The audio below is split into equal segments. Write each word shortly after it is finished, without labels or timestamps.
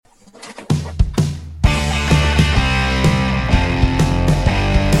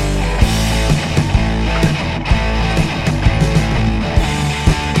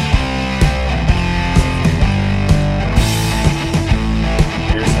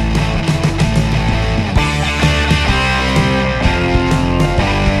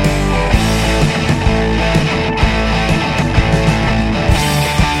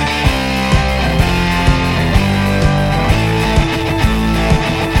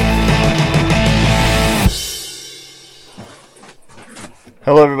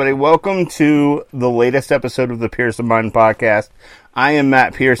Hello, everybody. Welcome to the latest episode of the Pearson Mind Podcast. I am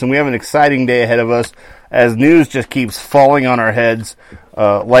Matt Pearson. We have an exciting day ahead of us as news just keeps falling on our heads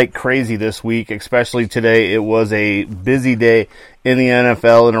like crazy this week, especially today. It was a busy day in the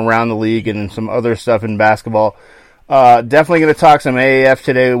NFL and around the league and some other stuff in basketball. Definitely going to talk some AAF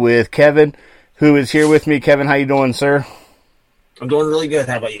today with Kevin, who is here with me. Kevin, how you doing, sir? I'm doing really good.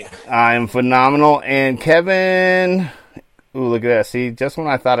 How about you? I am phenomenal. And Kevin... Ooh, look at that. See, just when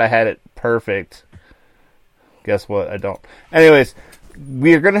I thought I had it perfect, guess what? I don't. Anyways,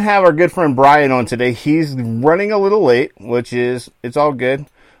 we are going to have our good friend Brian on today. He's running a little late, which is, it's all good.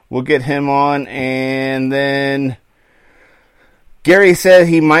 We'll get him on, and then Gary said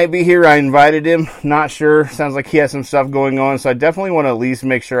he might be here. I invited him. Not sure. Sounds like he has some stuff going on, so I definitely want to at least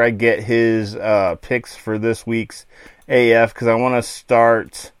make sure I get his picks for this week's AF, because I want to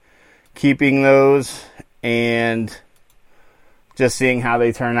start keeping those and just seeing how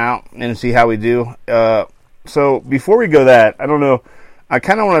they turn out and see how we do. So before we go that, I don't know, I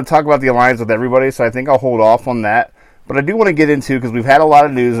kind of want to talk about the Alliance with everybody, so I think I'll hold off on that. But I do want to get into, because we've had a lot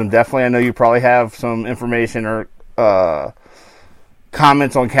of news, and definitely I know you probably have some information or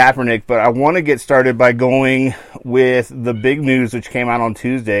comments on Kaepernick, but I want to get started by going with the big news which came out on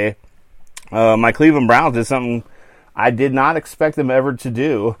Tuesday. My Cleveland Browns did something I did not expect them ever to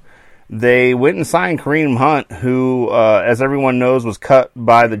do. They went and signed Kareem Hunt, who, as everyone knows, was cut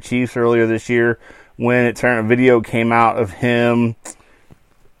by the Chiefs earlier this year when a video came out of him,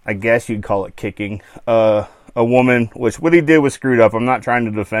 I guess you'd call it kicking, a woman, which what he did was screwed up. I'm not trying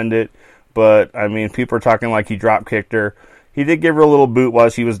to defend it, but, I mean, people are talking like he drop kicked her. He did give her a little boot while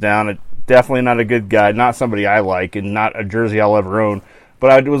she was down. Definitely not a good guy, not somebody I like, and not a jersey I'll ever own.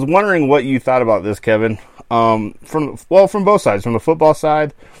 But I was wondering what you thought about this, Kevin, from both sides, from the football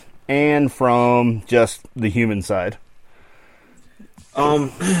side and from just the human side.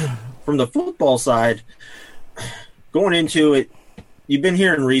 From the football side, going into it, you've been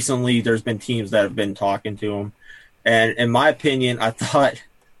hearing recently there's been teams that have been talking to him. And in my opinion, I thought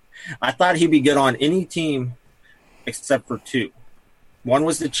he'd be good on any team except for two. One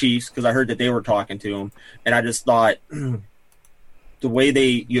was the Chiefs, because I heard that they were talking to him. And I just thought the way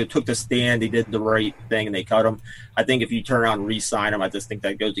they took the stand, they did the right thing, and they cut him. I think if you turn around and re-sign him, I just think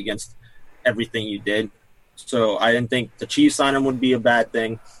that goes against everything you did. So I didn't think the Chiefs signing him would be a bad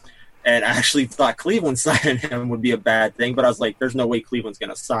thing. And I actually thought Cleveland signing him would be a bad thing, but I was like, there's no way Cleveland's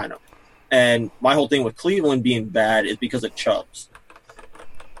going to sign him. And my whole thing with Cleveland being bad is because of Chubbs.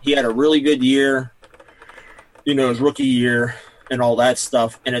 He had a really good year, his rookie year and all that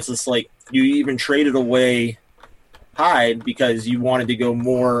stuff. And it's just like you even traded away Hyde because you wanted to go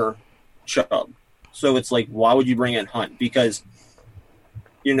more Chubb. So it's like, why would you bring in Hunt? Because,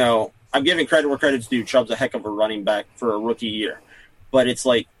 I'm giving credit where credit's due. Chubb's a heck of a running back for a rookie year. But it's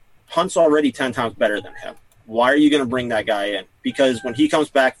like, Hunt's already 10 times better than him. Why are you going to bring that guy in? Because when he comes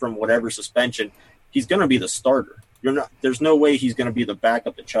back from whatever suspension, he's going to be the starter. There's no way he's going to be the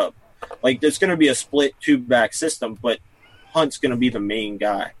backup to Chubb. Like, there's going to be a split two-back system, but Hunt's going to be the main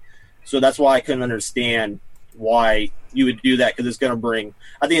guy. So that's why I couldn't understand why you would do that, because it's going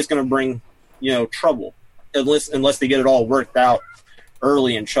to bring trouble unless they get it all worked out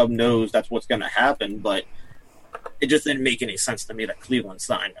early and Chubb knows that's what's going to happen. But it just didn't make any sense to me that Cleveland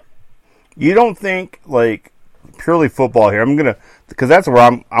signed him. You don't think, like, purely football here, because that's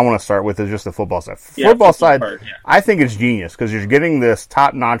where I want to start with, is just the football side. Football side, yeah. I think it's genius, because you're getting this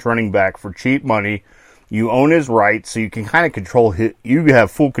top-notch running back for cheap money. You own his rights, so you can kind of control you have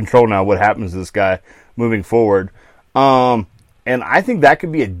full control now what happens to this guy moving forward. And I think that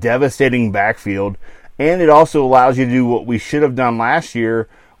could be a devastating backfield. And it also allows you to do what we should have done last year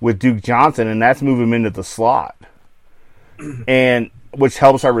with Duke Johnson, and that's move him into the slot. And which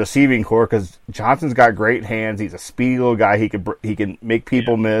helps our receiving core, because Johnson's got great hands. He's a speedy little guy. He can make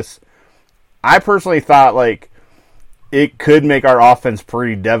people miss. I personally thought, like, it could make our offense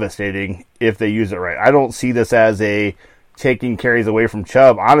pretty devastating if they use it right. I don't see this as a taking carries away from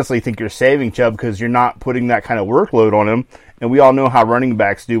Chubb. Honestly, I think you're saving Chubb because you're not putting that kind of workload on him. And we all know how running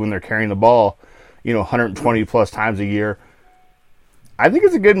backs do when they're carrying the ball, 120 plus times a year. I think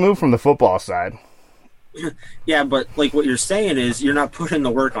it's a good move from the football side. Yeah, but like what you're saying is you're not putting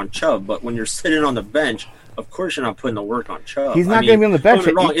the work on Chubb. But when you're sitting on the bench, of course you're not putting the work on Chubb. He's not going to be on the bench.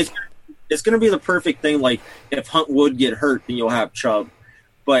 Don't get me wrong, it's going to be the perfect thing. Like, if Hunt would get hurt, then you'll have Chubb.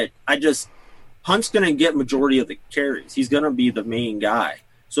 But Hunt's going to get majority of the carries. He's going to be the main guy.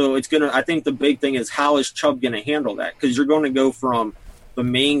 So I think the big thing is, how is Chubb going to handle that? Because you're going to go from the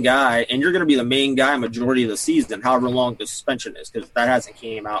main guy, and you're going to be the main guy majority of the season, however long the suspension is, because that hasn't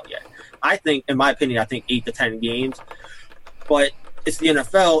came out yet. I think, in my opinion, 8 to 10 games. But it's the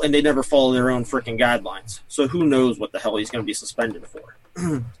NFL, and they never follow their own freaking guidelines. So who knows what the hell he's going to be suspended for?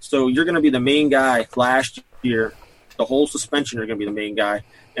 So you're going to be the main guy last year. The whole suspension, you're going to be the main guy.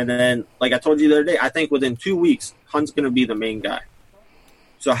 And then, like I told you the other day, I think within 2 weeks, Hunt's going to be the main guy.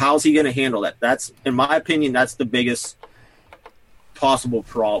 So how's he going to handle that? That's, in my opinion, that's the biggest possible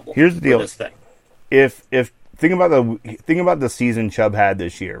problem. Here's the deal. This thing. If think about the season Chubb had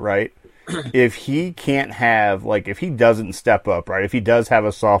this year, right? If he can't have, like, if he doesn't step up, right? If he does have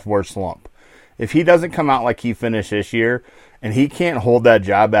a sophomore slump, if he doesn't come out like he finished this year, and he can't hold that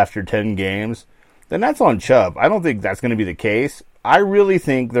job after 10 games, then that's on Chubb. I don't think that's going to be the case. I really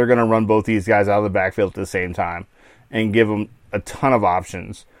think they're going to run both these guys out of the backfield at the same time and give them a ton of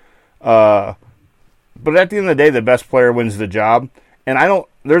options. But at the end of the day, the best player wins the job. And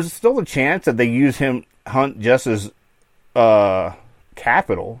there's still a chance that they use Hunt just as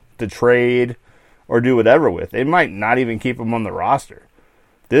capital to trade or do whatever with. They might not even keep him on the roster.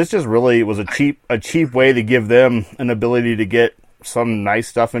 This just really was a cheap way to give them an ability to get some nice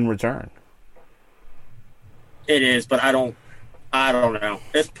stuff in return. It is, but I don't know.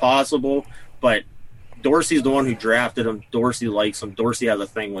 It's possible, but Dorsey's the one who drafted him. Dorsey likes him. Dorsey has a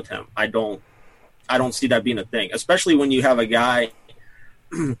thing with him. I don't see that being a thing, especially when you have a guy.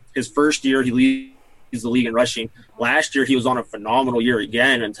 His first year, he leads the league in rushing. Last year, he was on a phenomenal year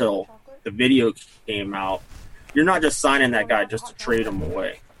again until the video came out. You're not just signing that guy just to trade him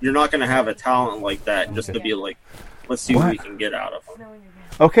away. You're not going to have a talent like that just to be like, let's see what we can get out of him.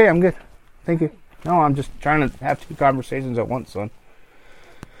 Okay, I'm good. Thank you. No, I'm just trying to have two conversations at once, son.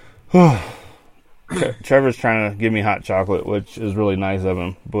 Trevor's trying to give me hot chocolate, which is really nice of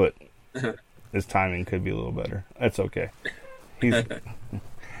him, but his timing could be a little better. That's okay.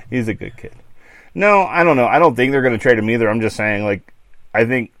 He's a good kid. No, I don't know. I don't think they're going to trade him either. I'm just saying, like, I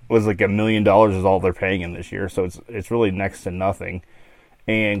think it was like $1 million is all they're paying him this year, so it's really next to nothing.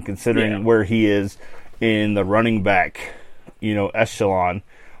 And considering where he is in the running back, echelon.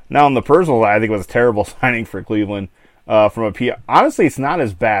 Now, on the personal side, I think it was a terrible signing for Cleveland. From a PR, honestly, it's not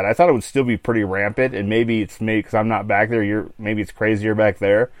as bad. I thought it would still be pretty rampant, and maybe it's because I'm not back there. Maybe it's crazier back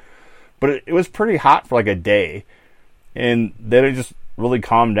there, but it was pretty hot for like a day, and then it just really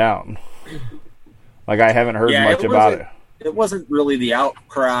calmed down. Like I haven't heard much about it. It wasn't really the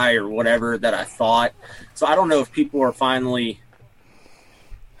outcry or whatever that I thought. So I don't know if people are finally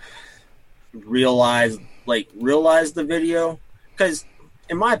realize the video, because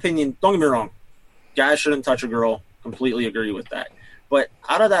in my opinion, don't get me wrong, guys shouldn't touch a girl. Completely agree with that. But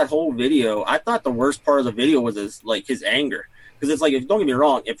out of that whole video, I thought the worst part of the video was his anger. Because it's like, don't get me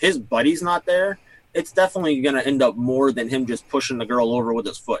wrong, if his buddy's not there, it's definitely going to end up more than him just pushing the girl over with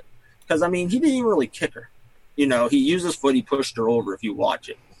his foot. Because, I mean, he didn't even really kick her. He used his foot, he pushed her over if you watch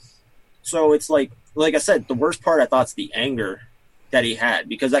it. So it's like I said, the worst part I thought is the anger that he had.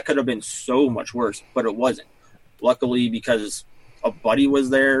 Because that could have been so much worse, but it wasn't. Luckily, because a buddy was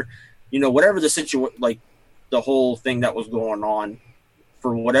there, whatever the situation, like the whole thing that was going on,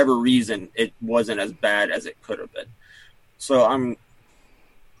 for whatever reason, it wasn't as bad as it could have been. So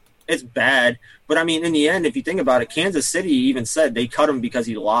it's bad. But I mean, in the end, if you think about it, Kansas City even said they cut him because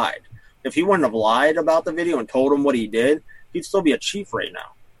he lied. If he wouldn't have lied about the video and told him what he did, he'd still be a Chief right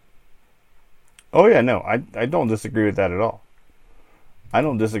now. Oh, yeah, no, I don't disagree with that at all. I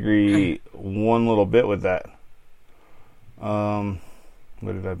don't disagree one little bit with that.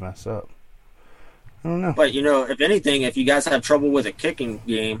 What did I mess up? I don't know. But, if anything, if you guys have trouble with a kicking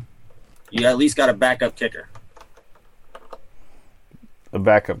game, you at least got a backup kicker. A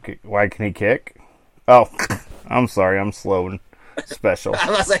backup kick? Why can he kick? Oh, I'm sorry. I'm slow and special.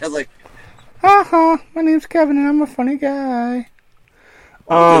 I was like, ha, my name's Kevin and I'm a funny guy.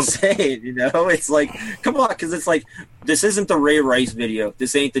 I'm just saying, it's like, come on, because it's like, this isn't the Ray Rice video.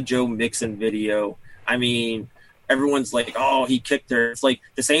 This ain't the Joe Mixon video. I mean, everyone's like, oh, he kicked her. It's like,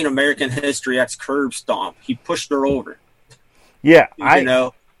 this ain't American History X curb stomp. He pushed her over. Yeah.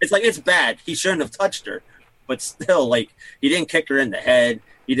 It's like, it's bad. He shouldn't have touched her. But still, like, he didn't kick her in the head.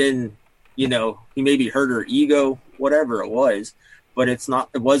 He didn't, he maybe hurt her ego, whatever it was. But it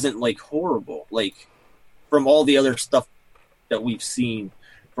wasn't, like, horrible. Like, from all the other stuff that we've seen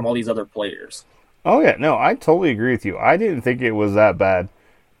from all these other players. Oh, yeah. No, I totally agree with you. I didn't think it was that bad.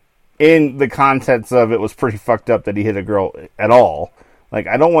 In the context of it was pretty fucked up that he hit a girl at all. Like,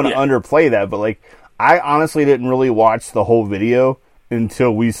 I don't want to underplay that, but, like, I honestly didn't really watch the whole video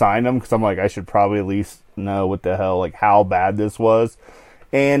until we signed him, because I'm like, I should probably at least know what the hell, like, how bad this was.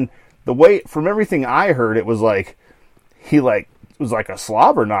 And the way, from everything I heard, it was like, he, like, was like a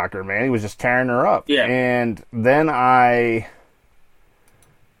slobber knocker, man. He was just tearing her up. Yeah. And then I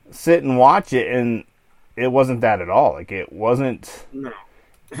sit and watch it, and it wasn't that at all. Like, it wasn't. No.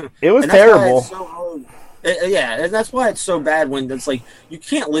 It was terrible. Yeah, and that's why it's so bad when it's like you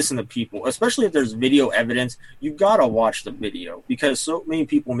can't listen to people, especially if there's video evidence. You gotta watch the video because so many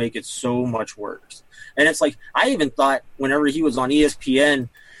people make it so much worse. And it's like I even thought whenever he was on ESPN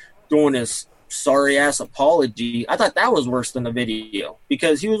doing his sorry ass apology, I thought that was worse than the video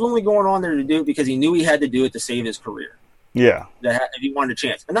because he was only going on there to do it because he knew he had to do it to save his career. Yeah, if he wanted a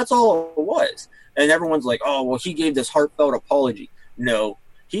chance, and that's all it was. And everyone's like, "Oh, well, he gave this heartfelt apology." No,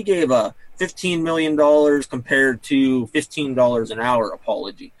 he gave a $15 million compared to $15 an hour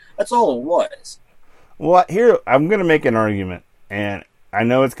apology. That's all it was. Well, here, I'm going to make an argument, and I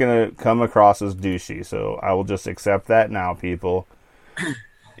know it's going to come across as douchey, so I will just accept that now, people.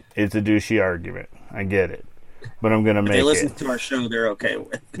 It's a douchey argument. I get it. But I'm going to make it. If they listen to our show, they're okay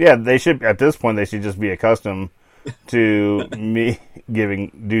with it. Yeah, they should, at this point, they should just be accustomed to me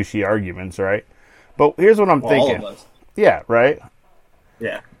giving douchey arguments, right? But here's what I'm thinking. All of us. Yeah, right?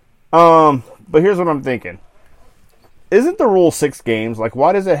 Yeah. But here's what I'm thinking. Isn't the rule 6 games? Like,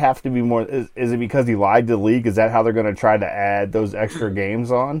 why does it have to be more? Is it because he lied to the league? Is that how they're going to try to add those extra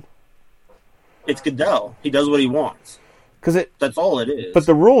games on? It's Goodell. He does what he wants. That's all it is. But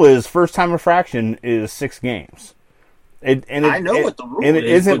the rule is first-time infraction is 6 games. I know what the rule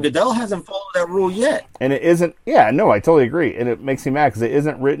is, but Goodell hasn't followed that rule yet. And it isn't. Yeah, no, I totally agree. And it makes me mad because it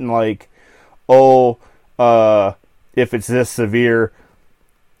isn't written like, oh, if it's this severe.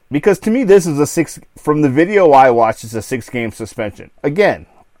 Because to me, this is from the video I watched, it's a 6-game suspension. Again,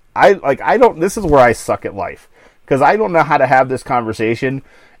 this is where I suck at life. Because I don't know how to have this conversation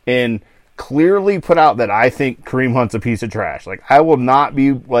and clearly put out that I think Kareem Hunt's a piece of trash. Like, I will not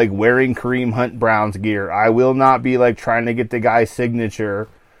be, like, wearing Kareem Hunt Brown's gear. I will not be, like, trying to get the guy's signature.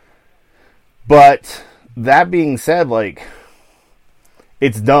 But that being said, like,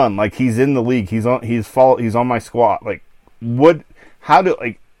 it's done. Like, he's in the league. He's on my squad. Like, how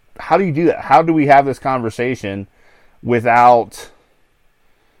do you do that? How do we have this conversation without,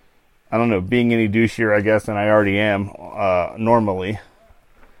 I don't know, being any douchier, I guess, than I already am normally?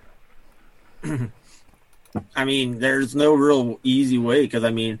 I mean, there's no real easy way because, I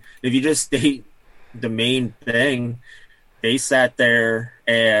mean, if you just state the main thing, they sat there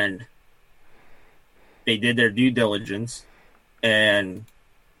and they did their due diligence and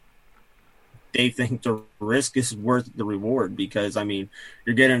they think the risk is worth the reward because, I mean,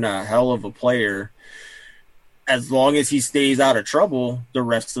 you're getting a hell of a player. As long as he stays out of trouble the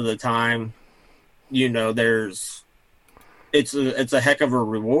rest of the time, you know, it's a heck of a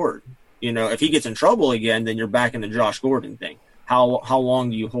reward. You know, if he gets in trouble again, then you're back in the Josh Gordon thing. How long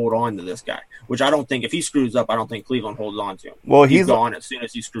do you hold on to this guy? Which I don't think, if he screws up, I don't think Cleveland holds on to him. Well, he's gone as soon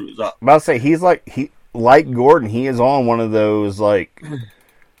as he screws up. I'm about to say, he's like Gordon, he is on one of those, like,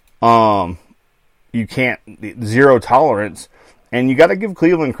 you can't, zero tolerance. And you got to give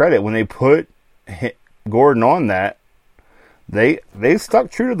Cleveland credit. When they put Gordon on that, they stuck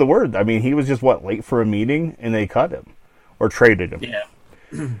true to the word. I mean, he was just, late for a meeting, and they cut him. Or traded him. Yeah.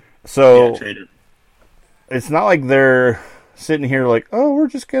 So, it's not like they're sitting here like, oh, we're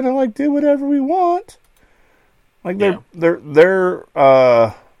just going to, like, do whatever we want. Like, they're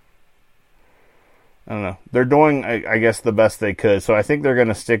I don't know. They're doing, I guess, the best they could. So I think they're going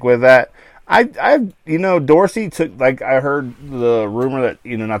to stick with that. Dorsey took, like, I heard the rumor that,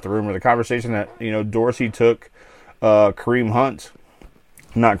 not the rumor, the conversation that, Dorsey took Tyreek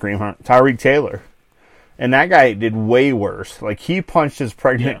Taylor. And that guy did way worse. Like, he punched his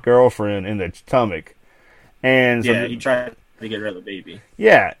pregnant girlfriend in the stomach. And so he tried to get rid of the baby.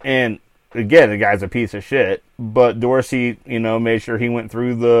 Yeah, and again, the guy's a piece of shit. But Dorsey, made sure he went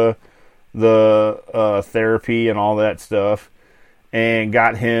through the therapy and all that stuff and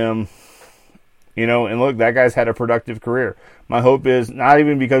got him, and look, that guy's had a productive career. My hope is, not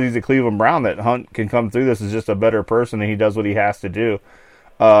even because he's a Cleveland Brown, that Hunt can come through this as just a better person and he does what he has to do.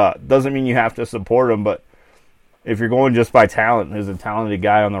 Doesn't mean you have to support him, but if you're going just by talent, there's a talented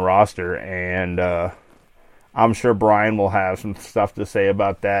guy on the roster, and I'm sure Brian will have some stuff to say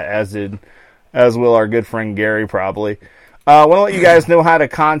about that, as will our good friend Gary probably. I want to let you guys know how to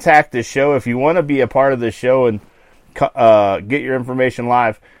contact the show if you want to be a part of the show and get your information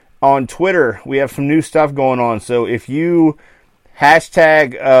live. On Twitter, we have some new stuff going on, so if you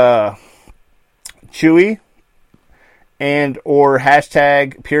hashtag Chewy and or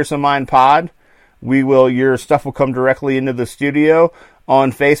hashtag Pearson Mind Pod, your stuff will come directly into the studio.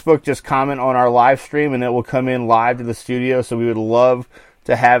 On Facebook, just comment on our live stream and it will come in live to the studio. So we would love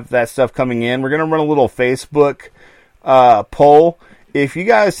to have that stuff coming in. We're going to run a little Facebook poll. If you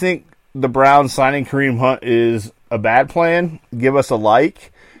guys think the Browns signing Kareem Hunt is a bad plan, give us a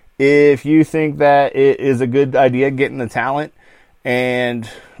like. if you think that it is a good idea getting the talent and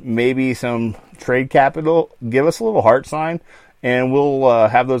maybe some trade capital, give us a little heart sign, and we'll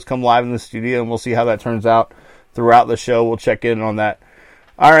have those come live in the studio, and we'll see how that turns out throughout the show. We'll check in on that.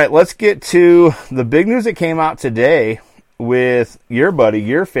 All right, let's get to the big news that came out today with your buddy,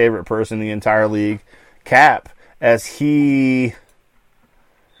 your favorite person in the entire league, Cap, as he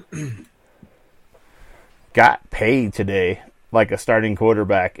got paid today like a starting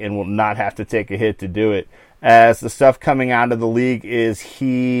quarterback and will not have to take a hit to do it. As the stuff coming out of the league is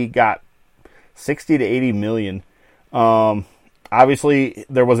he got 60 to 80 million. Obviously,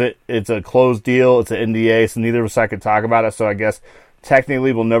 it's a closed deal. It's an NDA, so neither of us could talk about it. So I guess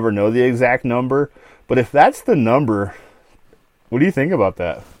technically we'll never know the exact number. But if that's the number, what do you think about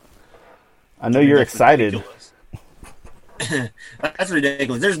that? I know you're excited. That's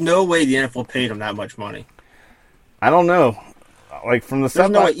ridiculous. There's no way the NFL paid him that much money. I don't know. Like from the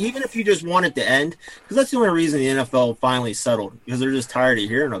stuff, no way. Even if you just want it to end, because that's the only reason the NFL finally settled, because they're just tired of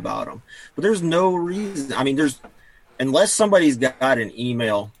hearing about him. But there's no reason. I mean, unless somebody's got an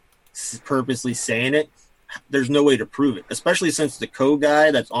email purposely saying it, there's no way to prove it. Especially since the guy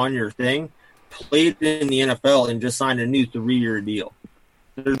that's on your thing played in the NFL and just signed a new 3-year deal.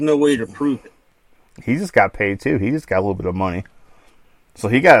 There's no way to prove it. He just got paid too. He just got a little bit of money, so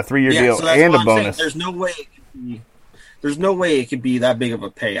he got a 3-year deal so and a bonus. There's no way. There's no way it could be that big of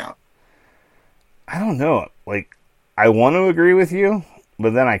a payout. I don't know. Like, I want to agree with you,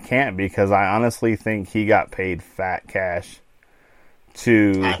 but then I can't because I honestly think he got paid fat cash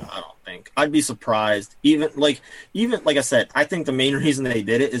to... I don't think. I'd be surprised. Even like I said, I think the main reason they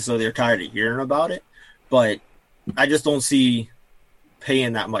did it is so they're tired of hearing about it, but I just don't see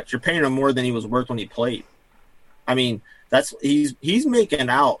paying that much. You're paying him more than he was worth when he played. I mean, he's making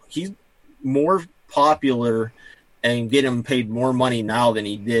out. He's more popular and get him paid more money now than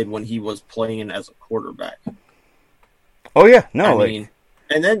he did when he was playing as a quarterback. Oh, yeah. No, I mean,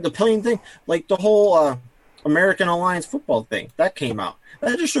 and then the playing thing, like the whole American Alliance football thing, that came out.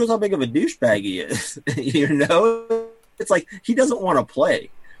 That just shows how big of a douchebag he is. You know? It's like he doesn't want to play.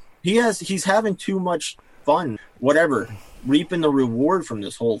 He's having too much fun, whatever, reaping the reward from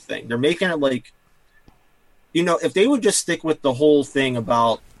this whole thing. They're making it like, you know, if they would just stick with the whole thing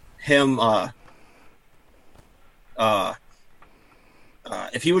about him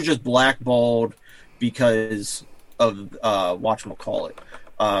if he was just blackballed because of whatchamacallit,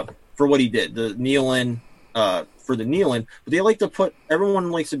 for what he did, the kneeling, but they like to put,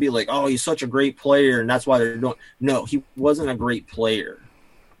 everyone likes to be like, oh, he's such a great player, and that's why they're doing. No, he wasn't a great player.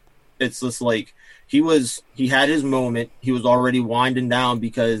 It's just like he had his moment. He was already winding down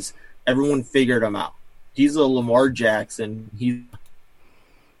because everyone figured him out. He's a Lamar Jackson. He's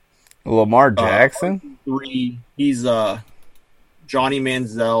Lamar Jackson? He's Johnny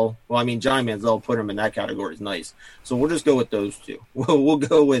Manziel. Well, I mean, Johnny Manziel put him in that category is nice. So we'll just go with those two. We'll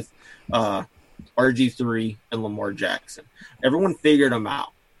go with RG3 and Lamar Jackson. Everyone figured him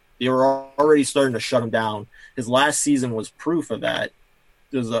out. They were already starting to shut him down. His last season was proof of that.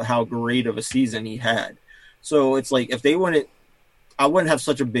 Is how great of a season he had. So it's like if they wouldn't, I wouldn't have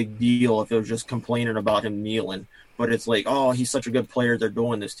such a big deal if it was just complaining about him kneeling. But it's like, oh, he's such a good player, they're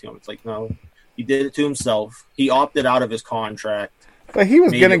doing this to him. It's like, no, he did it to himself. He opted out of his contract. But he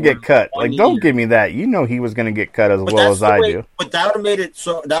was going to get cut. Like, don't give me that. You know he was going to get cut as well as I do. But that would have made it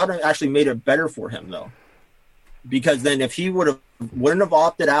so. That would have actually made it better for him, though, because then if he wouldn't have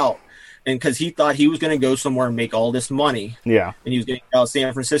opted out, and because he thought he was going to go somewhere and make all this money, yeah, and he was getting out of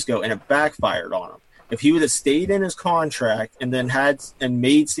San Francisco, and it backfired on him. If he would have stayed in his contract and then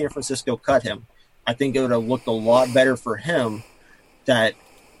made San Francisco cut him, I think it would have looked a lot better for him that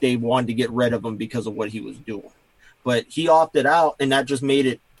they wanted to get rid of him because of what he was doing. But he opted out, and that just made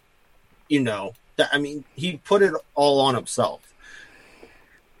it, you know, he put it all on himself.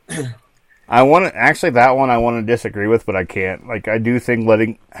 I want to disagree with, but I can't. Like, I do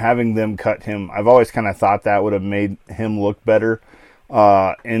think having them cut him, I've always kind of thought that would have made him look better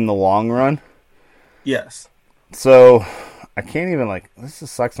in the long run. Yes. So I can't even this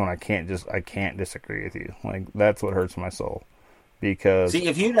just sucks when I can't disagree with you. Like, that's what hurts my soul. Because see,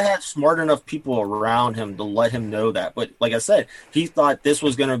 if you'd had smart enough people around him to let him know that, but like I said, he thought this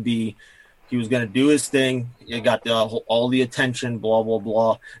was going to be, he was going to do his thing. He got all the attention, blah, blah,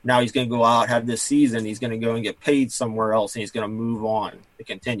 blah. Now he's going to go out, have this season. He's going to go and get paid somewhere else, and he's going to move on to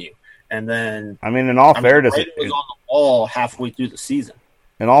continue. And then, in all fairness, it was on the ball halfway through the season.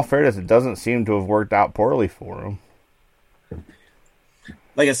 In all fairness, it doesn't seem to have worked out poorly for him.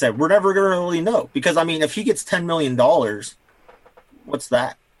 Like I said, we're never going to really know. Because, if he gets $10 million, what's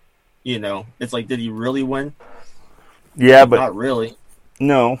that? You know, it's like, did he really win? Yeah, but not really.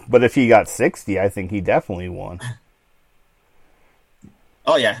 No, but if he got 60, I think he definitely won.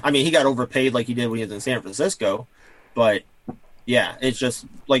 Oh, yeah. I mean, he got overpaid like he did when he was in San Francisco. But, yeah, it's just,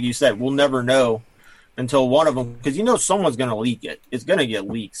 like you said, we'll never know until one of them, because someone's going to leak it. It's going to get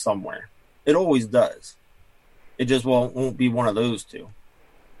leaked somewhere. It always does. It just won't be one of those two.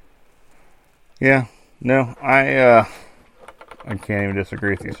 Yeah. No, I can't even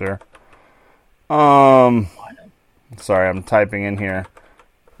disagree with you, sir. Sorry, I'm typing in here.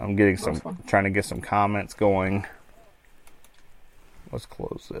 I'm trying to get some comments going. Let's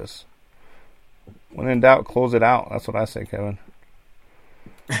close this. When in doubt, close it out. That's what I say, Kevin.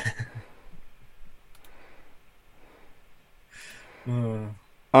 Bam.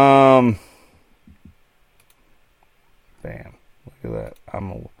 Look at that.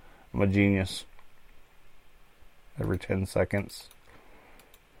 I'm a genius. Every 10 seconds.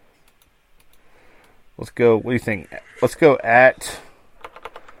 Let's go. What do you think? Let's go hashtag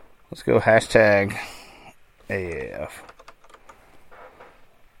AAF.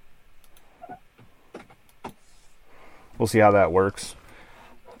 We'll see how that works.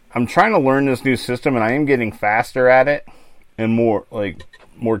 I'm trying to learn this new system, and I am getting faster at it and more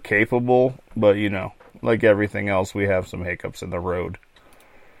capable. But like everything else, we have some hiccups in the road.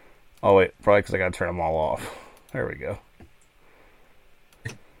 Oh wait, probably because I got to turn them all off. There we go.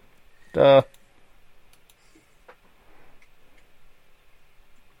 Duh.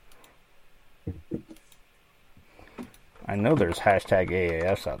 I know there's hashtag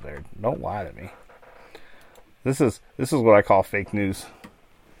AAFs out there. Don't lie to me. This is what I call fake news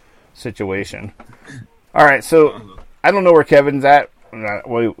situation. All right, so I don't know where Kevin's at.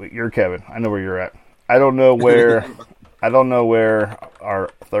 Well, you're Kevin. I know where you're at. I don't know where our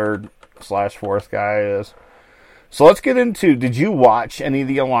third / fourth guy is. So let's get into. Did you watch any of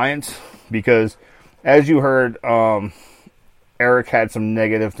the Alliance? Because as you heard, Eric had some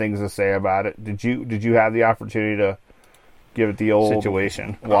negative things to say about it. Did you have the opportunity to give it the old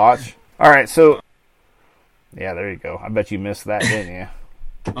situation watch? All right, so yeah, there you go. I bet you missed that, didn't you?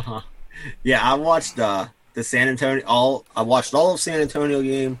 Uh-huh. Yeah, I watched the San Antonio. I watched all of San Antonio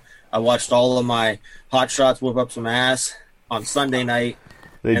game. I watched all of my Hot Shots whip up some ass on Sunday night,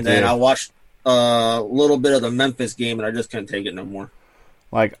 then I watched a little bit of the Memphis game, and I just couldn't take it no more.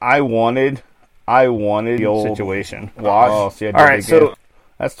 Like I wanted the old situation watch. Oh, so all right, so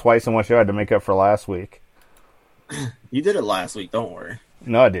that's twice how much I had to make up for last week. You did it last week. Don't worry.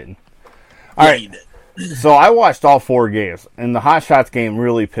 No, I didn't. All right. You did. So I watched all 4 games, and the Hot Shots game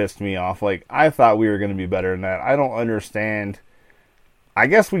really pissed me off. Like, I thought we were going to be better than that. I don't understand. I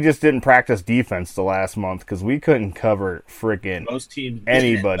guess we just didn't practice defense the last month because we couldn't cover freaking most teams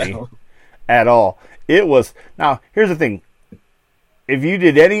anybody at all. It was now. Here's the thing: if you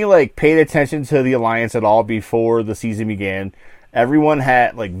did any paid attention to the Alliance at all before the season began, everyone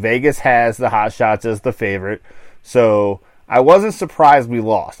had Vegas has the Hot Shots as the favorite. So I wasn't surprised we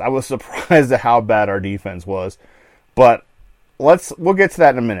lost. I was surprised at how bad our defense was. But we'll get to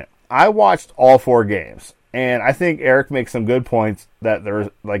that in a minute. I watched all 4 games, and I think Eric makes some good points that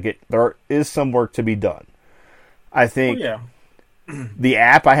there is some work to be done. I think the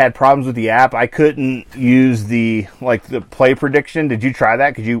app, I had problems with the app. I couldn't use the play prediction. Did you try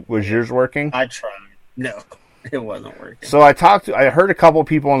that? Was yours working? I tried. No. It wasn't working. So I heard a couple of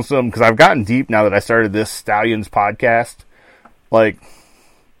people on some, because I've gotten deep now that I started this Stallions podcast.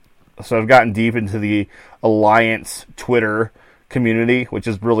 So I've gotten deep into the Alliance Twitter community, which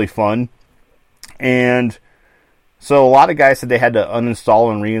is really fun. And so a lot of guys said they had to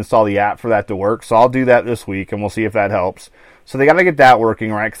uninstall and reinstall the app for that to work. So I'll do that this week, and we'll see if that helps. So they got to get that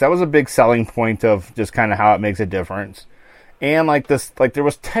working right, because that was a big selling point of just kind of how it makes a difference. And there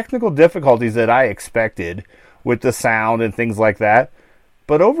was technical difficulties that I expected with the sound and things like that.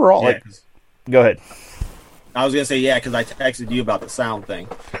 But overall, go ahead. I was going to say, because I texted you about the sound thing.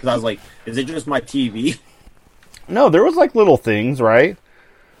 Because I was like, is it just my TV? No, there was little things, right?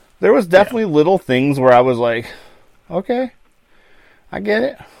 There was definitely little things where I was like, okay, I get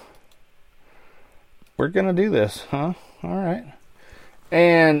it. We're going to do this, huh? All right.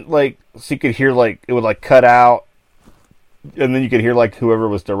 And, so you could hear, it would, cut out. And then you could hear, whoever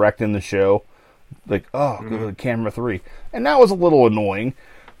was directing the show. Go to the camera 3. And that was a little annoying.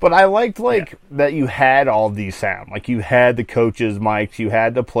 But I liked, that you had all these sound. You had the coaches' mics. You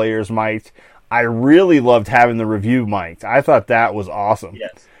had the players' mics. I really loved having the review mics. I thought that was awesome.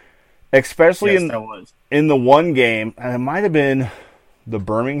 Yes. Especially in the one game, and it might have been the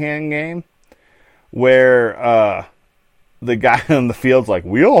Birmingham game, where the guy on the field's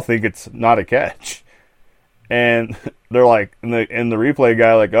we all think it's not a catch. And they're and the replay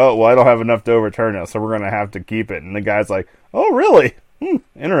guy oh, well, I don't have enough to overturn it, so we're going to have to keep it. And the guy's oh, really?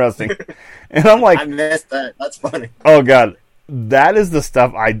 interesting. And I'm like, I missed that. That's funny. Oh God, that is the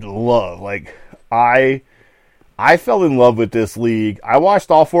stuff I love. Like I fell in love with this league. I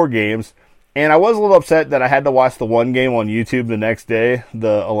watched all 4 games, and I was a little upset that I had to watch the one game on YouTube the next day,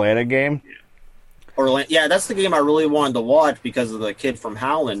 the Atlanta game. Yeah, that's the game I really wanted to watch because of the kid from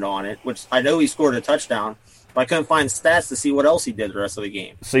Howland on it, which I know he scored a touchdown, but I couldn't find stats to see what else he did the rest of the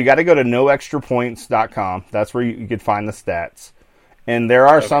game. So you got to go to noextrapoints.com. That's where you could find the stats. And there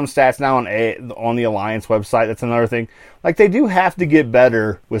are some stats now on the Alliance website. That's another thing. Like, they do have to get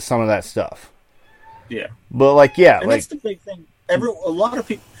better with some of that stuff. Yeah. But, like, yeah. And that's the big thing. A lot of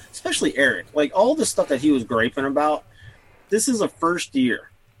people, especially Eric, like, all the stuff that he was griping about, this is a first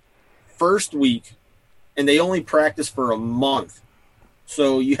week, and they only practice for a month.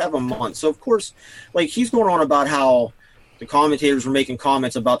 So you have a month. So, of course, like, he's going on about how the commentators were making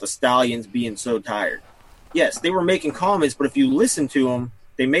comments about the Stallions being so tired. Yes, they were making comments, but if you listen to them,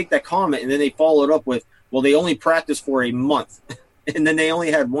 they make that comment, and then they follow it up with, well, they only practiced for a month, and then they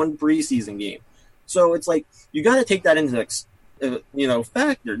only had one preseason game. So it's like, you got to take that into,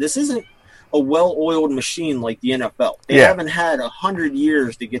 factor. This isn't a well-oiled machine like the NFL. They haven't had 100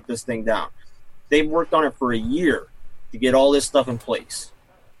 years to get this thing down. They've worked on it for a year to get all this stuff in place.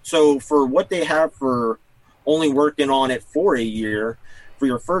 So for what they have for only working on it for a year, for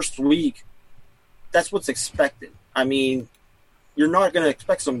your first week, that's what's expected. I mean, you're not going to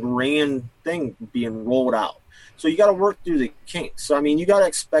expect some grand thing being rolled out. So you got to work through the kinks. So, I mean, you got to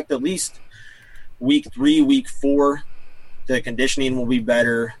expect at least week 3, week 4, the conditioning will be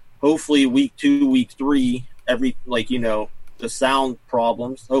better. Hopefully week 2, week 3, the sound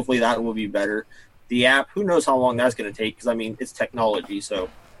problems, hopefully that will be better. The app, who knows how long that's going to take, because, I mean, it's technology, so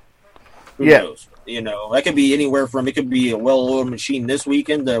who knows? That could be anywhere from, it could be a well-oiled machine this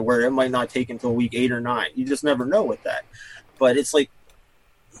weekend to where it might not take until week 8 or 9. You just never know with that. But it's like,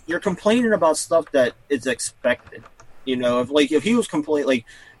 you're complaining about stuff that is expected. If he was complaining, like,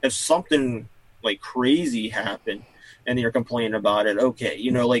 if something, like, crazy happened and you're complaining about it, okay.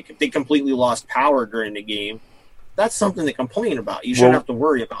 If they completely lost power during the game, that's something to complain about. You shouldn't have to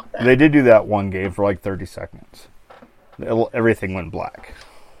worry about that. They did do that one game for, like, 30 seconds. Everything went black.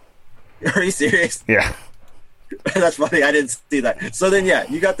 Are you serious? Yeah. That's funny. I didn't see that. So then,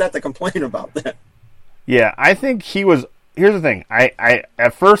 you got that to complain about that. Yeah, I think he was. Here's the thing. I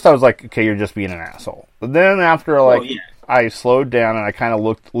at first I was like, okay, you're just being an asshole. But then after I slowed down and I kind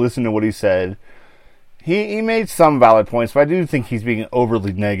of listened to what he said. He made some valid points, but I do think he's being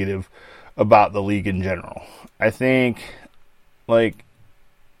overly negative about the league in general. I think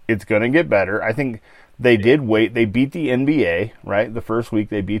it's going to get better. I think they did wait. They beat the NBA, right? The first week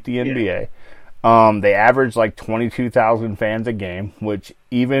they beat the NBA. They averaged like 22,000 fans a game, which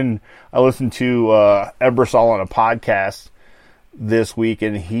even I listened to Ebersol on a podcast this week,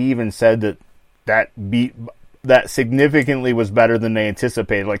 and he even said that significantly was better than they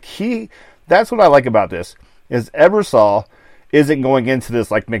anticipated. That's what I like about this, is Ebersol isn't going into this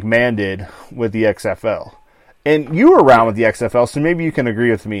like McMahon did with the XFL. And you were around with the XFL, so maybe you can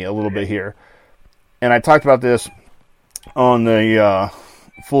agree with me a little bit here. And I talked about this on the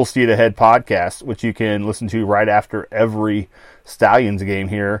Full Steed Ahead podcast, which you can listen to right after every Stallions game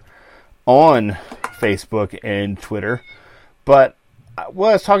here on Facebook and Twitter. But what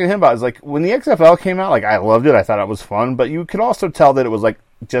I was talking to him about is, like, when the XFL came out, like, I loved it. I thought it was fun. But you could also tell that it was, like,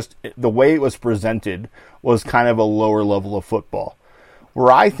 just the way it was presented was kind of a lower level of football.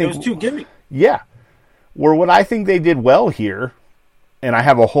 Where I think it was too gimmicky. Yeah. Where what I think they did well here, and I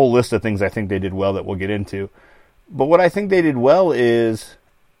have a whole list of things I think they did well that we'll get into, but what I think they did well is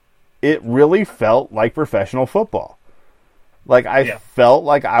it really felt like professional football. Like, I felt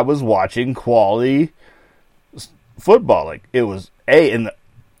like I was watching quality football. Like, it was, and the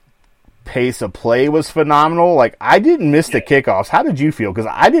pace of play was phenomenal. Like, I didn't miss the kickoffs. How did you feel?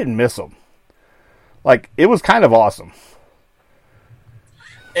 Because I didn't miss them. Like, it was kind of awesome.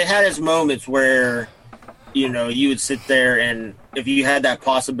 It had its moments where, you would sit there, and if you had that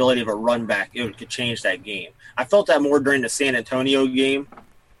possibility of a run back, it could change that game. I felt that more during the San Antonio game,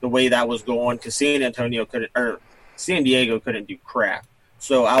 the way that was going, because San Diego couldn't do crap.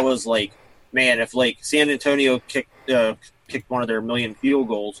 So I was like, man, if like San Antonio kicked one of their million field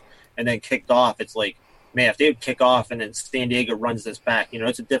goals and then kicked off, it's like, man, if they would kick off and then San Diego runs this back,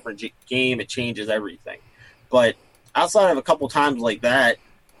 it's a different game. It changes everything. But outside of a couple times like that,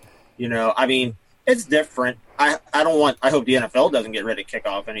 I mean, it's different. I hope the NFL doesn't get rid of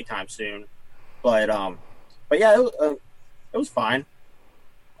kickoff anytime soon. But yeah, it was fine.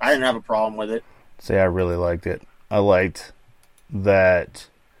 I didn't have a problem with it. See, I really liked it. I liked that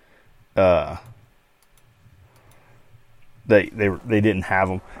the they didn't have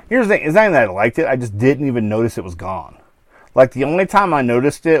them. Here's the thing: it's not even that I liked it. I just didn't even notice it was gone. Like the only time I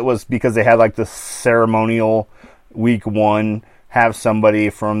noticed it was because they had like the ceremonial week 1, have somebody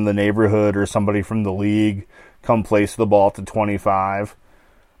from the neighborhood or somebody from the league come place the ball to 25.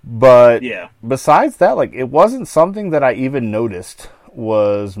 But besides that, like it wasn't something that I even noticed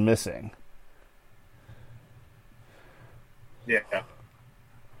was missing. Yeah.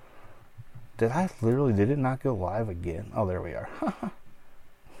 Did it not go live again? Oh, there we are.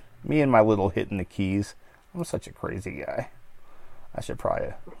 Me and my little hitting the keys. I'm such a crazy guy. I should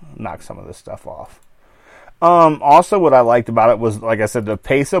probably knock some of this stuff off. Also, what I liked about it was, like I said, the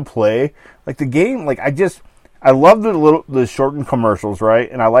pace of play. Like the game, like I love the shortened commercials,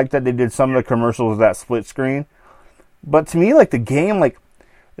 right? And I like that they did some of the commercials with that split screen. But to me, like the game, like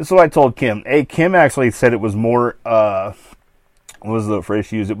this is what I told Kim. Kim actually said it was more. What was the phrase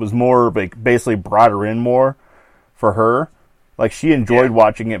she used? It was more like basically brought her in more for her. Like she enjoyed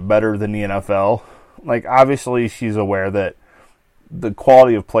watching it better than the NFL. Like obviously she's aware that the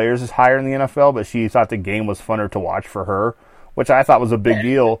quality of players is higher in the NFL, but she thought the game was funner to watch for her, which I thought was a big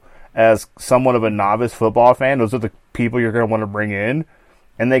deal. As somewhat of a novice football fan, those are the people you're going to want to bring in,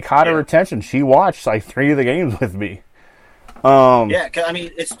 and they caught her attention. She watched like 3 of the games with me. Yeah, cause, I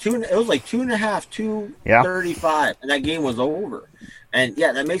mean, it was like 2.5, 2:35, and that game was over. And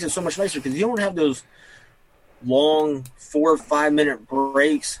yeah, that makes it so much nicer because you don't have those long 4 or 5 minute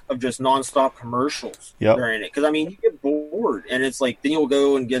breaks of just nonstop commercials during it. Because I mean, you get bored, and it's like then you'll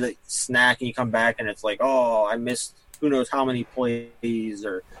go and get a snack, and you come back, and it's like, oh, I missed who knows how many plays,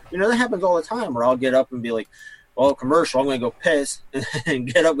 or that happens all the time. Where I'll get up and be like, well, commercial, I'm going to go piss,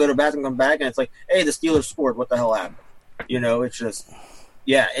 and get up, go to the bathroom, come back, and it's like, hey, the Steelers scored. What the hell happened? It's just,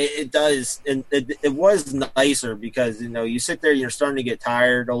 it does. And it was nicer because, you sit there, you're starting to get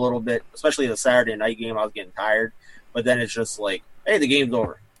tired a little bit, especially the Saturday night game. I was getting tired, but then it's just like, hey, the game's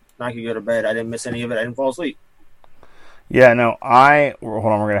over. Now I can go to bed. I didn't miss any of it. I didn't fall asleep. Yeah, no, hold on, we're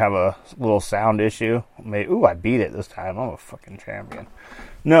going to have a little sound issue. I beat it this time. I'm a fucking champion.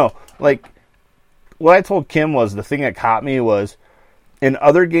 No, like, what I told Kim was the thing that caught me was in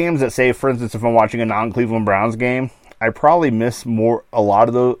other games that say, for instance, if I'm watching a non-Cleveland Browns game, I probably miss a lot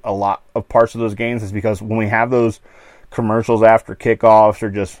of parts of those games is because when we have those commercials after kickoffs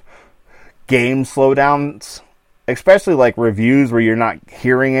or just game slowdowns, especially like reviews where you're not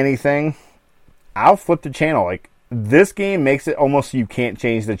hearing anything, I'll flip the channel. Like this game makes it almost so you can't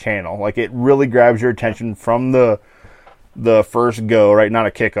change the channel. Like it really grabs your attention from the first go, right? Not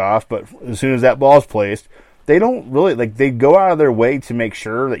a kickoff, but as soon as that ball's placed, they don't really they go out of their way to make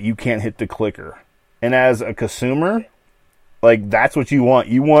sure that you can't hit the clicker. And as a consumer, that's what you want.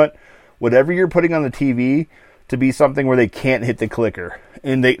 You want whatever you're putting on the TV to be something where they can't hit the clicker.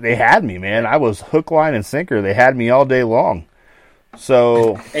 And they had me, man. I was hook, line, and sinker. They had me all day long.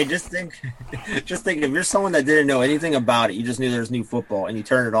 So hey, just think if you're someone that didn't know anything about it, you just knew there's new football, and you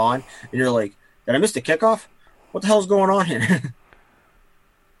turn it on, and you're like, did I miss the kickoff? What the hell's going on here?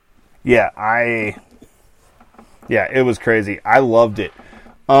 Yeah, it was crazy. I loved it.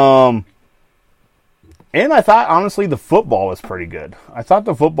 And I thought, honestly, the football was pretty good. I thought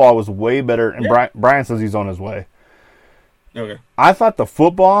the football was way better. And Brian says he's on his way. Okay. I thought the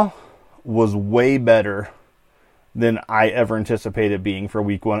football was way better than I ever anticipated being for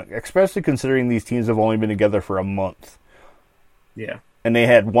week 1, especially considering these teams have only been together for a month. Yeah. And they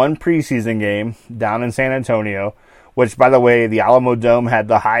had one preseason game down in San Antonio, which, by the way, the Alamo Dome had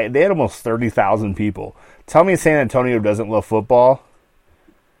they had almost 30,000 people. Tell me San Antonio doesn't love football.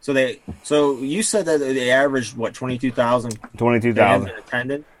 So you said that they averaged, 22,000? 22,000.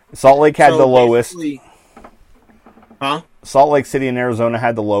 Attended? Salt Lake had the lowest. Huh? Salt Lake City in Arizona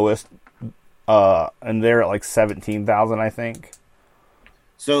had the lowest, and they're at 17,000, I think.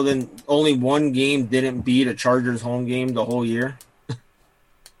 So then only one game didn't beat a Chargers home game the whole year?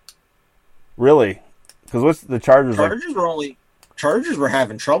 Really? Because what's the Chargers Chargers were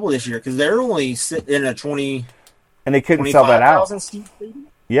having trouble this year because they're only sitting in a 20. And they couldn't sell that out. Seat stadium?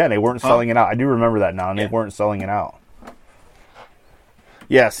 Yeah, they weren't selling it out. I do remember that now, and they weren't selling it out.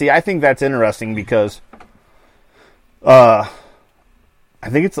 Yeah, see, I think that's interesting because I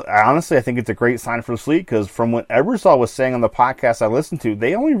think it's a great sign for the league because from what Ebersol was saying on the podcast I listened to,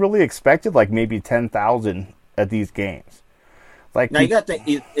 they only really expected maybe 10,000 at these games. Now you got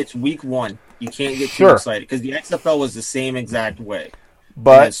it's week 1. You can't get too excited because the XFL was the same exact way,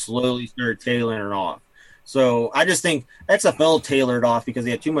 but it slowly started tailoring it off. So I just think XFL tailored off because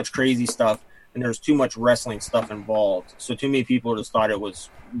they had too much crazy stuff and there's too much wrestling stuff involved. So too many people just thought it was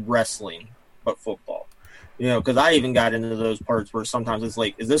wrestling, but football. Because I even got into those parts where sometimes it's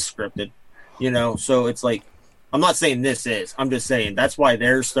like, is this scripted? So it's like I'm not saying this is. I'm just saying that's why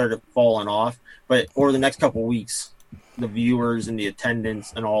theirs started falling off. But over the next couple of weeks, the viewers and the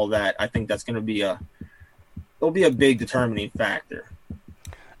attendance and all that, I think that's going to be it'll be a big determining factor.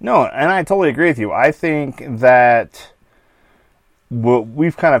 No, and I totally agree with you. I think that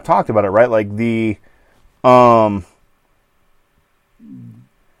we've kind of talked about it, right? Like the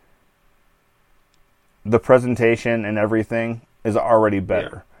presentation and everything is already better.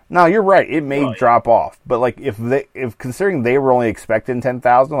 Yeah. Now you're right; it may drop off, but like if considering they were only expecting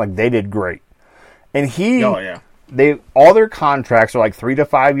 10,000, like they did great. And all their contracts are like 3 to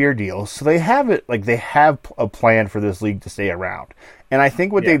 5 year deals, so they have a plan for this league to stay around. And I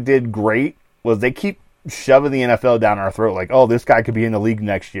think what they did great was they keep shoving the NFL down our throat, like, oh, this guy could be in the league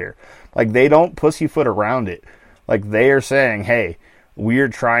next year. Like they don't pussyfoot around it. Like they are saying, hey, we're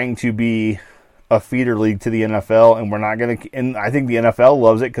trying to be a feeder league to the NFL, and we're not going to. And I think the NFL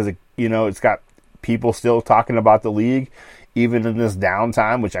loves it because it's got people still talking about the league, even in this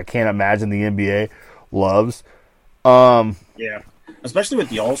downtime, which I can't imagine the NBA loves. Especially with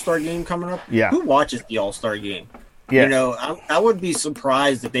the All-Star game coming up. Yeah, who watches the All-Star game? Yeah, I would be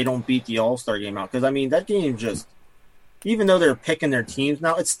surprised if they don't beat the All-Star game out because I mean that game just, even though they're picking their teams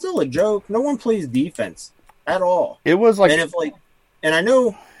now, it's still a joke. No one plays defense at all. It was like, and I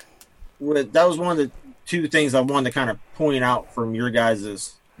know. That was one of the two things I wanted to kind of point out from your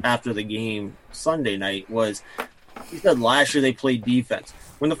guys' after the game Sunday night was you said last year they played defense.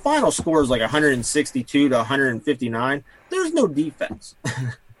 When the final score is like 162 to 159, there's no defense.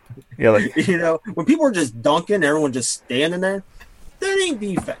 Yeah, when people are just dunking, everyone just standing there, that ain't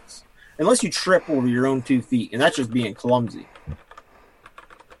defense. Unless you trip over your own 2 feet, and that's just being clumsy.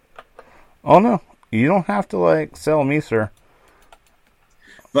 Oh no, you don't have to sell me, sir.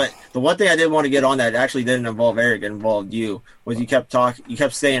 But the one thing I did want to get on that actually didn't involve Eric, it involved you, was you kept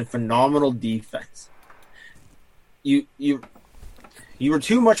saying phenomenal defense. You were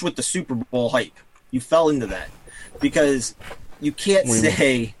too much with the Super Bowl hype. You fell into that. Because you can't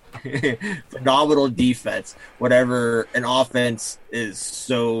say phenomenal defense, whatever an offense is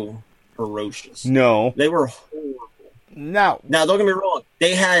so ferocious. No. They were horrible. No. Now, don't get me wrong.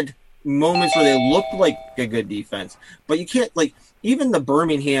 They had moments where they looked like a good defense. But you can't, even the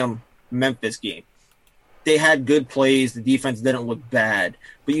Birmingham-Memphis game, they had good plays. The defense didn't look bad.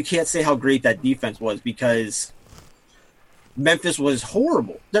 But you can't say how great that defense was because Memphis was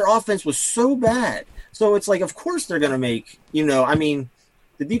horrible. Their offense was so bad. So it's of course they're going to make, the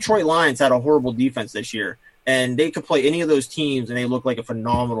Detroit Lions had a horrible defense this year. And they could play any of those teams, and they look like a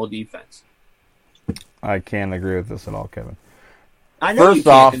phenomenal defense. I can't agree with this at all, Kevin. I know. First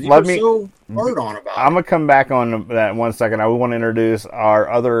off, let me. So hard on about I'm gonna come back on that 1 second. I want to introduce our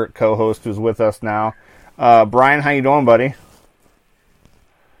other co-host who's with us now. Brian, how you doing, buddy?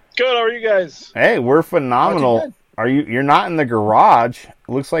 Good. How are you guys? Hey, we're phenomenal. Are you? You're not in the garage. It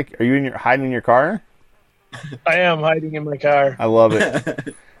looks like. Are you hiding in your car? I am hiding in my car. I love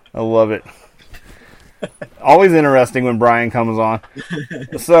it. I love it. Always interesting when Brian comes on.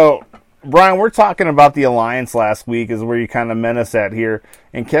 So. Brian, we're talking about the Alliance last week is where you kind of met us at here.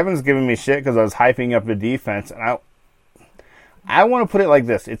 And Kevin's giving me shit because I was hyping up the defense. And I want to put it like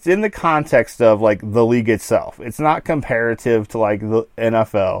this. It's in the context of, the league itself. It's not comparative to, the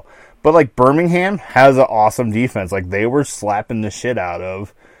NFL. But, Birmingham has an awesome defense. They were slapping the shit out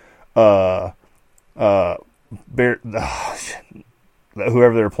of whoever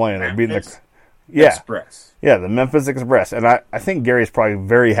they're playing. They're beating Express. Yeah, the Memphis Express. And I think Gary's probably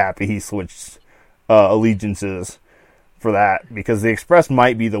very happy he switched allegiances for that because the Express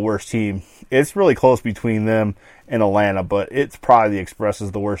might be the worst team. It's really close between them and Atlanta, but it's probably the Express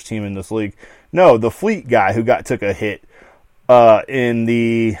is the worst team in this league. No, the Fleet guy who took a hit in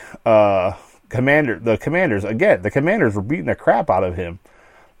the Commanders. Again, the Commanders were beating the crap out of him.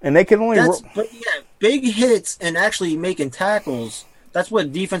 And they can only... big hits and actually making tackles... That's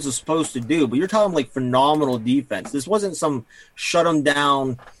what defense is supposed to do. But you're talking phenomenal defense. This wasn't some shut them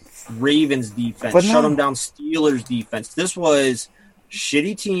down Ravens defense, shut them down Steelers defense. This was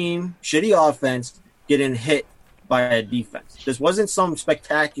shitty team, shitty offense getting hit by a defense. This wasn't some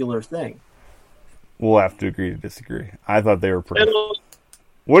spectacular thing. We'll have to agree to disagree. I thought they were pretty...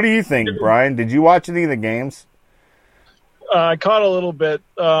 What do you think, Brian? Did you watch any of the games? I caught a little bit.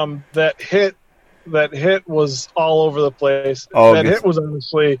 That hit was all over the place. Oh, that hit was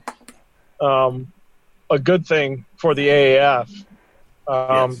honestly a good thing for the AAF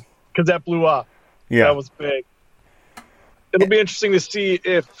because that blew up. Yeah. That was big. It'll be interesting to see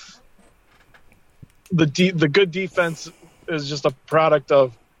if the good defense is just a product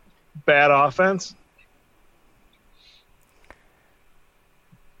of bad offense.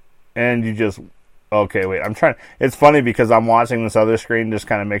 And you just Okay, wait. I'm trying. It's funny because I'm watching this other screen just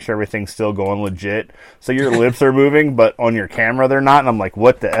kind of make sure everything's still going legit. So your lips are moving, but on your camera they're not. And I'm like,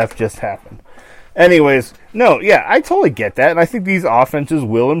 what the F just happened? Anyways, no, yeah, I totally get that. And I think these offenses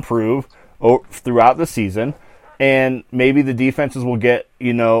will improve throughout the season. And maybe the defenses will get, a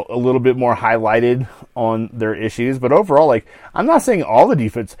little bit more highlighted on their issues. But overall, like, I'm not saying all the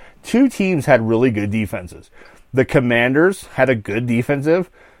defense. 2 teams had really good defenses. The Commanders had a good defensive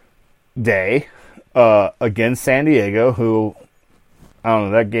day against San Diego, who, I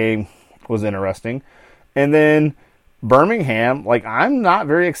don't know, that game was interesting. And then Birmingham, like, I'm not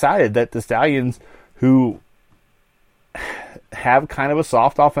very excited that the Stallions, who have kind of a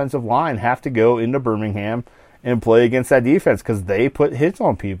soft offensive line, have to go into Birmingham and play against that defense because they put hits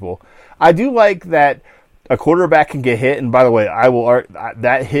on people. I do like that a quarterback can get hit, and by the way,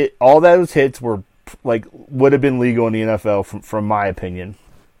 that hit, all those hits would have been legal in the NFL from my opinion.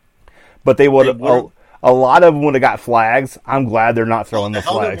 But they would have, a lot of them would have got flags. I'm glad they're not throwing the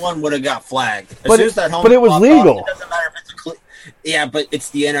flags. The helmet one would have got flagged. But it was legal. It doesn't matter if it's yeah, but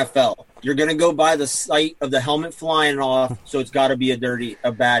it's the NFL. You're going to go by the sight of the helmet flying off, so it's got to be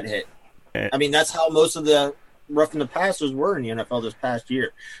a bad hit. I mean, that's how most of the roughing the passers were in the NFL this past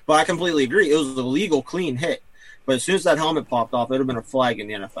year. But I completely agree. It was a legal, clean hit. But as soon as that helmet popped off, it would have been a flag in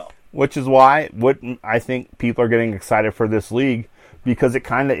the NFL. Which is why I think people are getting excited for this league, because it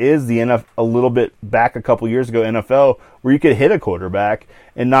kind of is the NFL, a little bit back a couple years ago, NFL, where you could hit a quarterback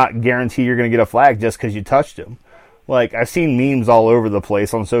and not guarantee you're going to get a flag just because you touched him. Like, I've seen memes all over the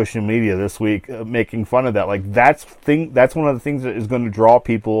place on social media this week making fun of that. Like, that's one of the things that is going to draw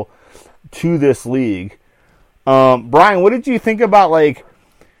people to this league. Brian, what did you think about, like,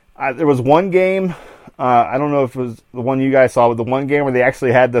 there was one game, I don't know if it was the one you guys saw, but the one game where they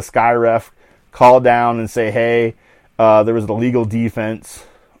actually had the Sky Ref call down and say, hey, there was an illegal defense.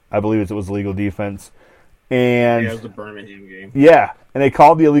 I believe it was illegal defense. And it was the Birmingham game. Yeah, and they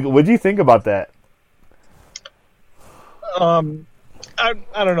called the illegal. What did you think about that? I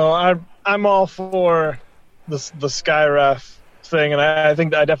don't know. I'm all for the Sky Ref thing, and I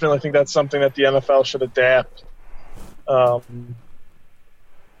definitely think that's something that the NFL should adapt.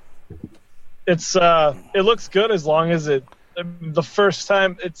 It looks good as long as the first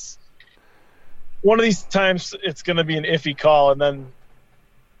time it's one of these times it's going to be an iffy call, and then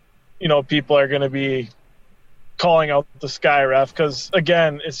people are going to be calling out the Sky Ref because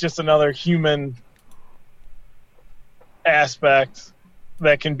again it's just another human aspect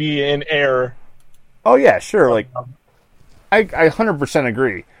that can be in error. Oh yeah, sure. Like I 100%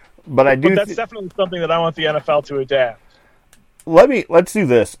 agree, but that's definitely something that I want the NFL to adapt. Let's do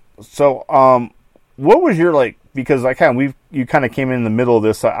this. So, what was your because you kind of came in the middle of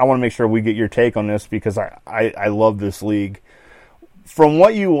this. So I want to make sure we get your take on this because I love this league. From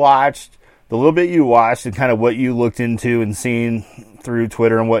what you watched, the little bit you watched, and kind of what you looked into and seen through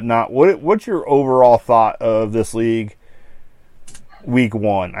Twitter and whatnot, what's your overall thought of this league? Week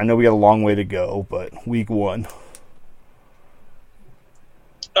 1. I know we got a long way to go, but week 1.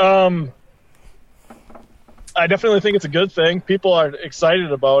 I definitely think it's a good thing. People are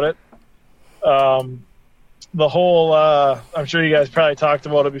excited about it. The whole, I'm sure you guys probably talked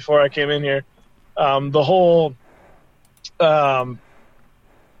about it before I came in here. The whole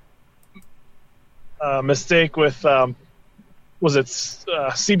mistake with, was it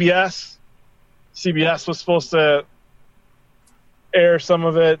CBS? CBS was supposed to air some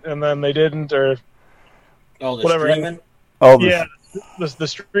of it, and then they didn't, or whatever. Streaming? Yeah, the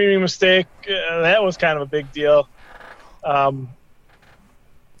streaming mistake, that was kind of a big deal. How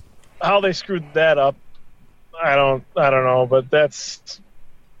they screwed that up, I don't know, but that's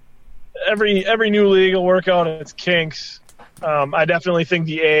every new league will work out its kinks. I definitely think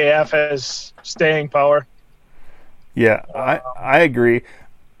the AAF has staying power. Yeah, I agree.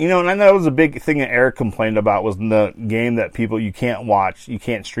 And I know it was a big thing that Eric complained about was the game that you can't watch. You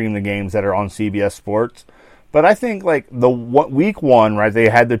can't stream the games that are on CBS Sports. But I think, week 1, right, they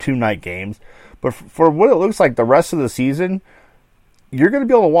had the 2-night games. But for what it looks like the rest of the season, you're going to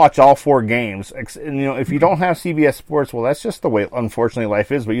be able to watch all 4 games. And, if you don't have CBS Sports, well, that's just the way, unfortunately,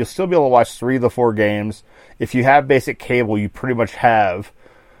 life is. But you'll still be able to watch 3 of the 4 games. If you have basic cable, you pretty much have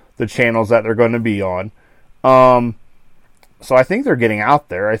the channels that they're going to be on. So I think they're getting out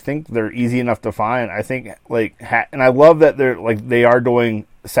there. I think they're easy enough to find. I think and I love that they are doing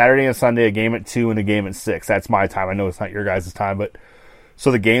Saturday and Sunday a game at 2 and a game at 6. That's my time. I know it's not your guys' time, but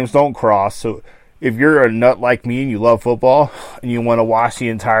so the games don't cross. So if you're a nut like me and you love football and you want to watch the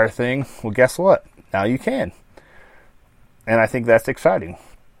entire thing, well, guess what? Now you can. And I think that's exciting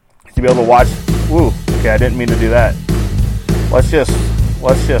to be able to watch. Ooh, okay, I didn't mean to do that. Let's just,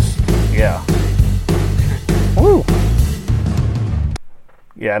 yeah. Woo!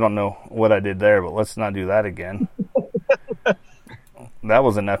 Yeah, I don't know what I did there, but let's not do that again. That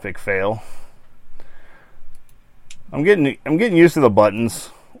was an epic fail. I'm getting used to the buttons.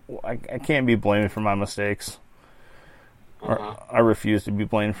 I can't be blamed for my mistakes. Or I refuse to be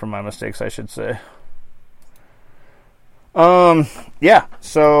blamed for my mistakes, I should say. Yeah,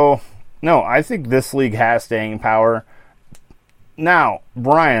 so no, I think this league has staying power. Now,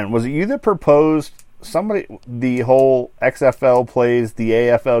 Brian, was it you that proposed the whole XFL plays the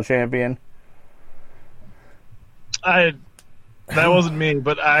AFL champion? That wasn't me,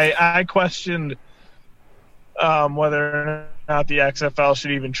 but I questioned whether or not the XFL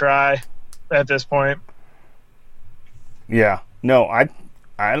should even try at this point. Yeah, no, I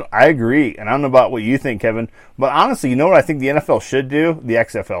agree, and I don't know about what you think, Kevin, but honestly, you know what I think the NFL should do? The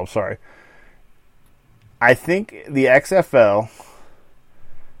XFL, sorry. I think the XFL...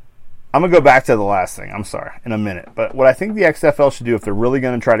 I'm going to go back to the last thing, I'm sorry, in a minute. But what I think the XFL should do if they're really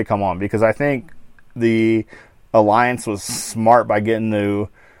going to try to come on, because I think the Alliance was smart by getting to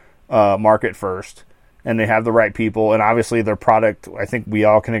market first, and they have the right people, and obviously their product, I think we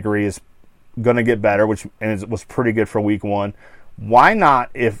all can agree, is going to get better, and it was pretty good for week 1. Why not,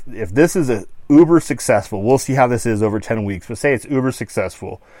 if this is a uber successful, we'll see how this is over 10 weeks, but say it's uber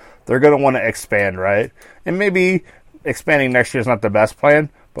successful, they're going to want to expand, right? And maybe expanding next year is not the best plan,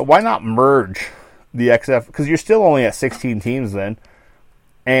 but why not merge the XF? Because you're still only at 16 teams then,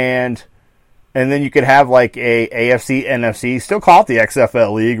 and then you could have like a AFC, NFC, still call it the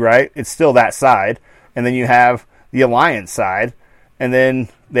XFL league, right? It's still that side, and then you have the Alliance side, and then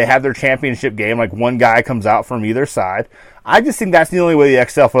they have their championship game. Like one guy comes out from either side. I just think that's the only way the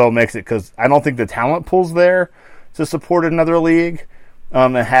XFL makes it, because I don't think the talent pool's there to support another league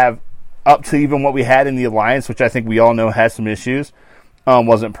and have up to even what we had in the Alliance, which I think we all know had some issues.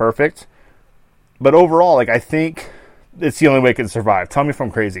 Wasn't perfect, but overall, like I think it's the only way it can survive. Tell me if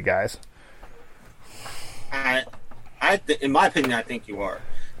I'm crazy, guys. In my opinion, I think you are.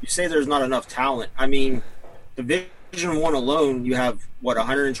 You say there's not enough talent. I mean, Division 1 alone, you have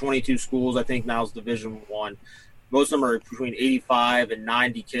 122 schools. I think now is Division 1. Most of them are between 85 and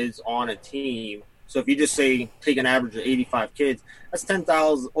 90 kids on a team. So if you just say take an average of 85 kids, that's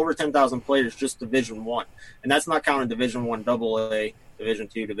over 10,000 players just Division 1, and that's not counting Division 1 AA, Division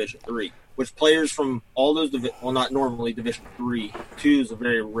 2, Division 3, which players from all those not normally Division 3, 2 is a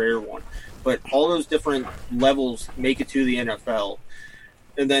very rare one, but all those different levels make it to the NFL,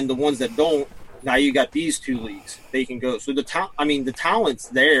 and then the ones that don't, now you got these two leagues they can go. So the talent's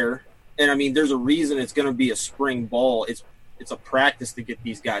there, and I mean there's a reason it's going to be a spring ball. It's a practice to get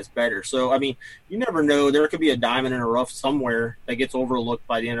these guys better. So, I mean, you never know. There could be a diamond in a rough somewhere that gets overlooked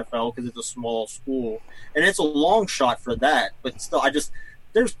by the NFL because it's a small school. And it's a long shot for that. But still,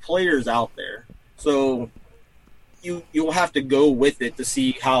 there's players out there. So you'll have to go with it to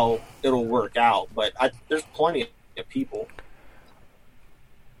see how it'll work out. But there's plenty of people.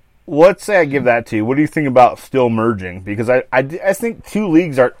 Let's say I give that to you. What do you think about still merging? Because I think two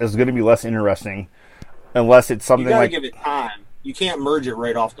leagues is going to be less interesting unless it's something like... You got to give it time. You can't merge it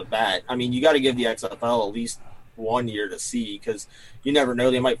right off the bat. I mean, you got to give the XFL at least 1 year to see, because you never know.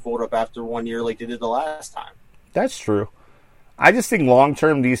 They might fold up after 1 year like they did the last time. That's true. I just think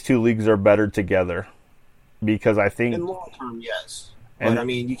long-term, these two leagues are better together, because I think... In long-term, yes. But, I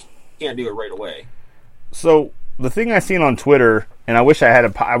mean, you can't do it right away. So, the thing I seen on Twitter, and I wish I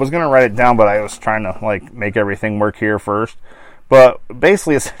had I was going to write it down, but I was trying to, make everything work here first. But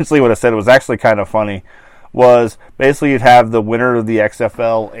basically, essentially what I said was actually kind of funny, was basically you'd have the winner of the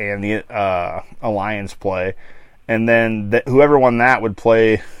XFL and the Alliance play, and then whoever won that would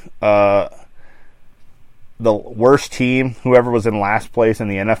play the worst team, whoever was in last place in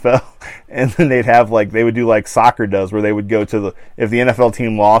the NFL, and then they'd have they would do like soccer does, where they would go to if the NFL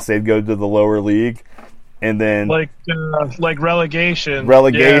team lost, they'd go to the lower league, and then like relegation.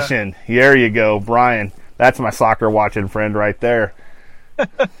 Relegation. Yeah. There you go, Brian. That's my soccer watching friend right there.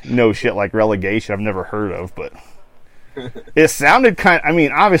 No shit like relegation I've never heard of, but it sounded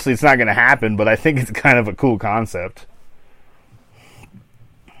obviously it's not going to happen, but I think it's kind of a cool concept.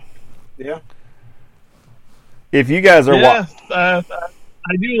 Yeah. If you guys are I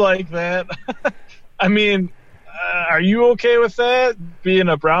do like that. I mean, are you okay with that, being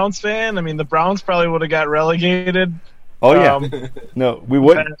a Browns fan? I mean, the Browns probably would have got relegated. Oh, yeah. No, we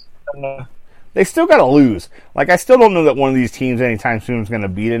wouldn't. They still got to lose. I still don't know that one of these teams anytime soon is going to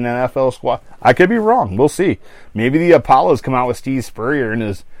beat an NFL squad. I could be wrong. We'll see. Maybe the Apollos come out with Steve Spurrier and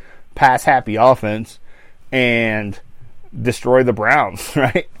his pass-happy offense and destroy the Browns,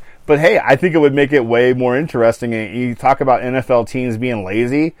 right? But, hey, I think it would make it way more interesting. And you talk about NFL teams being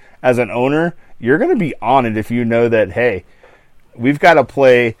lazy as an owner. you're going to be on it if you know that, hey, we've got to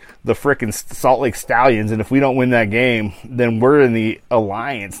play the frickin' Salt Lake Stallions, and if we don't win that game, then we're in the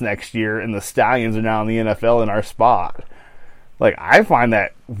Alliance next year, and the Stallions are now in the NFL in our spot. Like, I find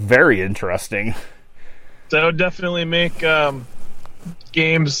that very interesting. That would definitely make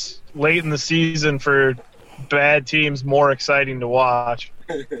games late in the season for bad teams more exciting to watch.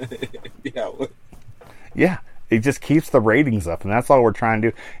 Yeah. It just keeps the ratings up, and that's all we're trying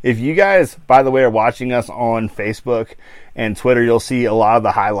to do. If you guys, by the way, are watching us on Facebook and Twitter, you'll see a lot of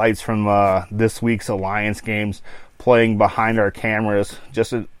the highlights from this week's Alliance games playing behind our cameras.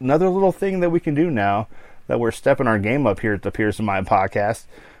 Just another little thing that we can do now that we're stepping our game up here at the Pearson Mind Podcast,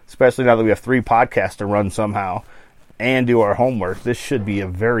 especially now that we have 3 podcasts to run somehow and do our homework. This should be a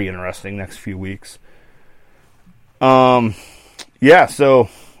very interesting next few weeks. Yeah, so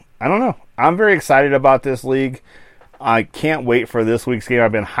I don't know. I'm very excited about this league. I can't wait for this week's game.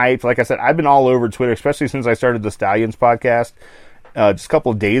 I've been hyped. Like I said, I've been all over Twitter, especially since I started the Stallions podcast just a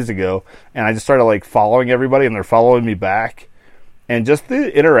couple of days ago. And I just started following everybody, and they're following me back. And just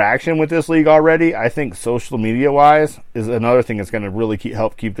the interaction with this league already, I think social media-wise, is another thing that's going to really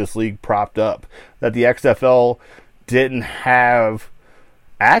help keep this league propped up. That the XFL didn't have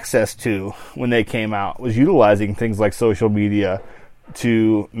access to when they came out, was utilizing things like social media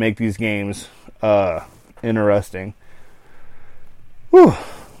to make these games interesting. Whew.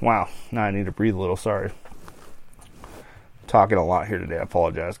 Wow. Now I need to breathe a little. Sorry. Talking a lot here today. I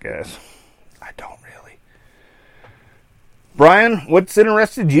apologize, guys. I don't really. Brian, what's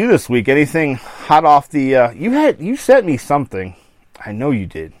interested you this week? Anything hot off the... You sent me something. I know you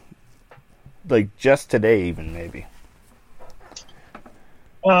did. Just today even, maybe.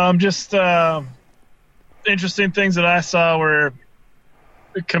 Just interesting things that I saw were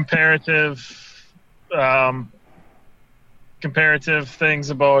comparative things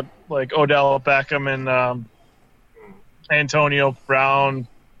about Odell Beckham and Antonio Brown,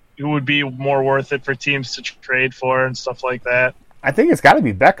 who would be more worth it for teams to trade for and stuff like that. I think it's got to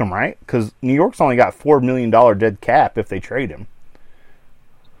be Beckham, right? Because New York's only got $4 million dead cap if they trade him.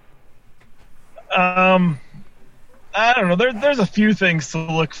 I don't know. There's a few things to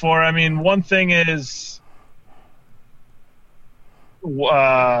look for. I mean, one thing is,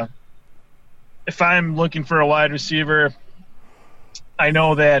 if I'm looking for a wide receiver, I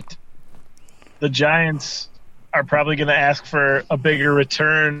know that the Giants are probably going to ask for a bigger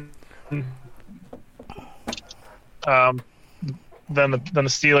return than the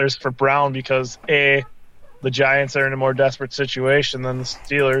Steelers for Brown because the Giants are in a more desperate situation than the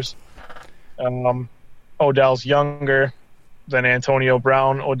Steelers. Odell's younger than Antonio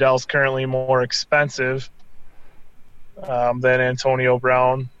Brown. Odell's currently more expensive than Antonio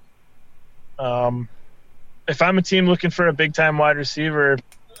Brown. If I'm a team looking for a big-time wide receiver,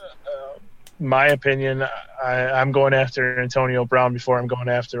 my opinion, I'm going after Antonio Brown before I'm going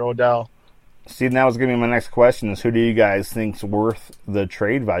after Odell. See, that was going to be my next question is who do you guys think's worth the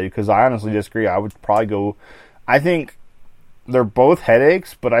trade value? Because I honestly disagree. I would probably go – I think they're both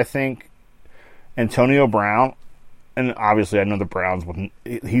headaches, but I think Antonio Brown – and obviously I know the Browns wouldn't –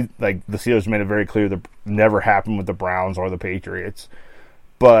 the Steelers made it very clear that never happened with the Browns or the Patriots.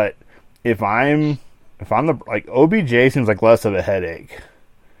 But if I'm the – OBJ seems like less of a headache.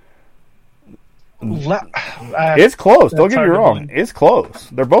 It's close. Don't get me wrong. It's close.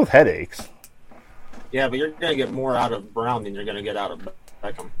 They're both headaches. Yeah, but you're going to get more out of Brown than you're going to get out of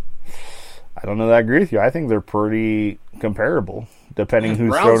Beckham. I don't know that I agree with you. I think they're pretty comparable, depending who's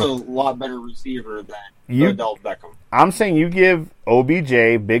Brown's throwing. a lot better receiver than Odell Beckham. I'm saying you give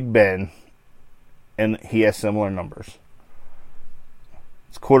OBJ Big Ben, and he has similar numbers.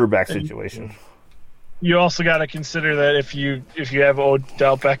 It's quarterback situation. You also got to consider that if you have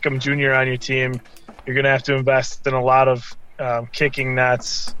Odell Beckham Jr. on your team, you're going to have to invest in a lot of kicking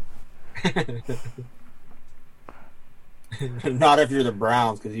nets. Not if you're the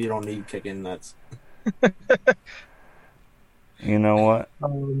Browns, because you don't need kicking nets. You know what?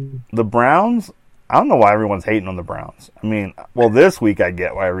 The Browns, I don't know why everyone's hating on the Browns. I mean, well, this week I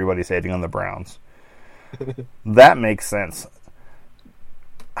get why everybody's hating on the Browns. That makes sense.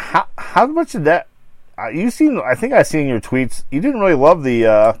 How much did that... I think I seen your tweets. You didn't really love the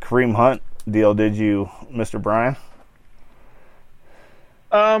Kareem Hunt deal, did you, Mr. Brian?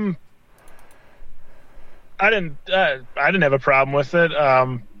 I didn't have a problem with it.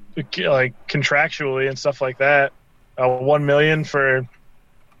 Contractually and stuff like that. $1 million for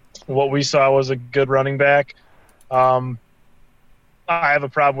what we saw was a good running back. I have a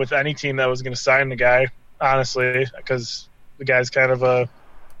problem with any team that was going to sign the guy, honestly, because the guy's kind of a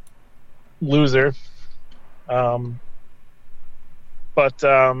loser. But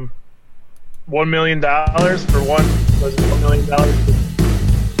 $1 million for one. Was it $1 million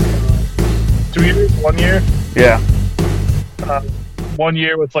for 2 years? 1 year? Yeah. 1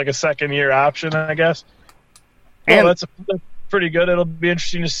 year with like a second year option, I guess. And that's pretty good. It'll be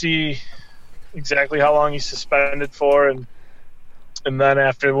interesting to see exactly how long he's suspended for, and then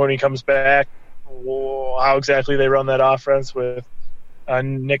after when he comes back, how exactly they run that offense with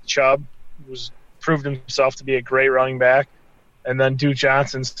Nick Chubb, who's proved himself to be a great running back, and then Duke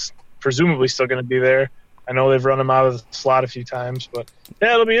Johnson's presumably still going to be there. I know they've run him out of the slot a few times, but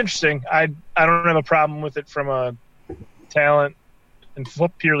yeah, it'll be interesting. I don't have a problem with it from a talent and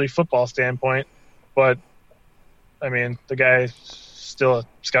purely football standpoint, but I mean, the guy's still a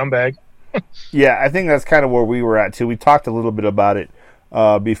scumbag. Yeah, I think that's kind of where we were at too. We talked a little bit about it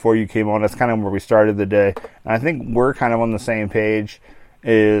before you came on. That's kind of where we started the day. And I think we're kind of on the same page.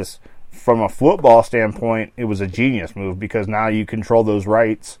 Is from a football standpoint, it was a genius move because now you control those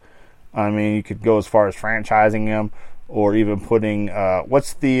rights. I mean, you could go as far as franchising him, or even putting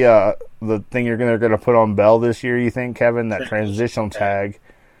what's the thing they're going to put on Bell this year? You think, Kevin, that transitional tag?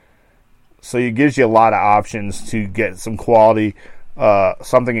 So it gives you a lot of options to get some quality,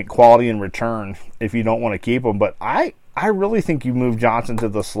 something at quality in return if you don't want to keep them. But I really think you move Johnson to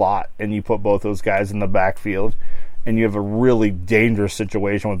the slot and you put both those guys in the backfield, and you have a really dangerous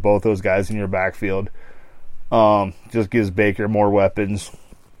situation with both those guys in your backfield. Just gives Baker more weapons.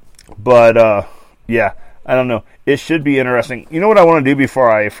 But, yeah, I don't know. It should be interesting. You know what I want to do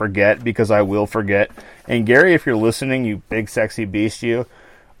before I forget, because I will forget? And, Gary, if you're listening, you big sexy beast, you,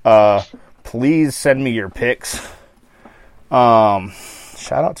 please send me your picks. Shout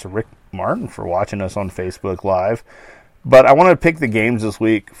out to Rick Martin for watching us on Facebook Live. But I want to pick the games this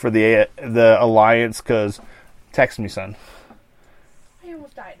week for the Alliance, because text me, son. I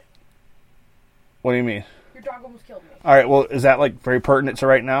almost died. What do you mean? Your dog almost killed me. All right, well, is that like very pertinent to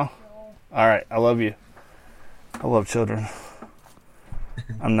right now? No. All right, I love you. I love children.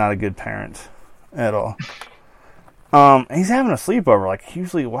 I'm not a good parent at all. He's having a sleepover. Like,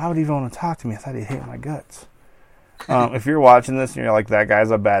 usually, why would he even want to talk to me? I thought he'd hate my guts. If you're watching this and you're like, that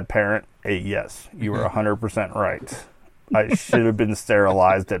guy's a bad parent, hey, yes, you were 100% right. I should have been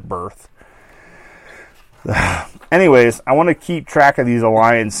sterilized at birth. Anyways, I want to keep track of these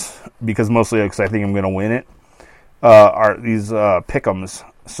Alliance, because mostly because I think I'm going to win it, are these pick'ems.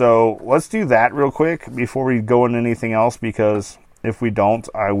 So let's do that real quick before we go into anything else, because if we don't,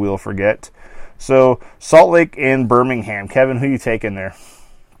 I will forget. So Salt Lake and Birmingham. Kevin, who you taking there?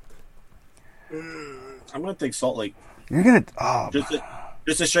 I'm going to take Salt Lake. You're going to...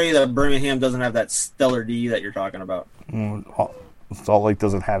 Just to show you that Birmingham doesn't have that stellar D that you're talking about. Salt Lake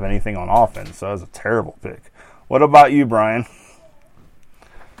doesn't have anything on offense, so that's a terrible pick. What about you, Brian?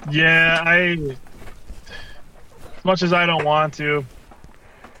 Yeah, as much as I don't want to,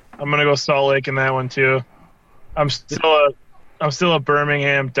 I'm gonna go Salt Lake in that one too. I'm still a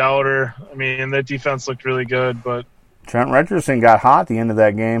Birmingham doubter. I mean, their defense looked really good, but Trent Richardson got hot at the end of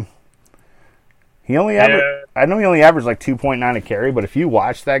that game. I know he only averaged like 2.9 a carry, but if you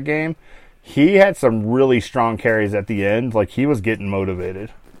watch that game, he had some really strong carries at the end. Like, he was getting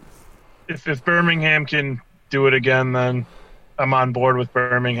motivated. If Birmingham can do it again, then I'm on board with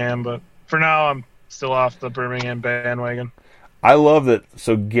Birmingham. But for now, I'm still off the Birmingham bandwagon. I love that.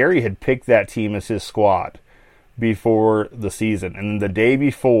 So Gary had picked that team as his squad before the season. And the day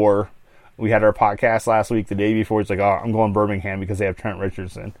before, we had our podcast last week. The day before, it's like, oh, I'm going Birmingham because they have Trent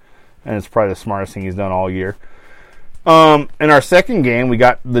Richardson. And it's probably the smartest thing he's done all year. In our second game, we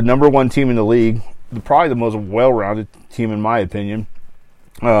got the number one team in the league, probably the most well-rounded team in my opinion,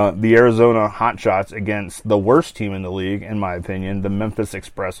 the Arizona Hotshots against the worst team in the league, in my opinion, the Memphis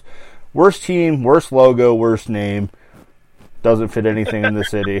Express. Worst team, worst logo, worst name. Doesn't fit anything in the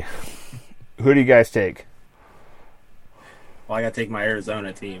city. Who do you guys take? Well, I got to take my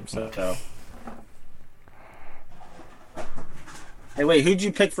Arizona team, so... Hey, wait, who'd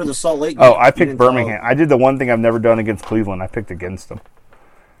you pick for the Salt Lake game? Oh, I picked Birmingham. I did the one thing I've never done against Cleveland. I picked against them.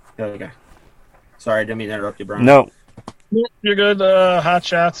 Okay. Sorry, I didn't mean to interrupt you, Brian. No. You're good. Hot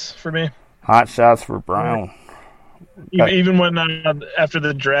shots for me. Hot shots for Brown. Even when after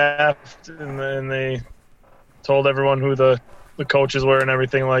the draft and then they told everyone who the coaches were and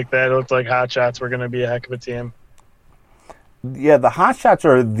everything like that, it looked like Hot Shots were going to be a heck of a team. Yeah, the Hot Shots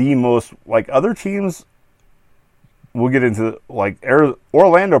are the most, like, other teams... We'll get into, like,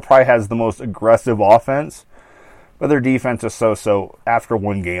 Orlando probably has the most aggressive offense, but their defense is so after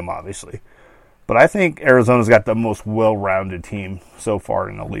one game, obviously. But I think Arizona's got the most well-rounded team so far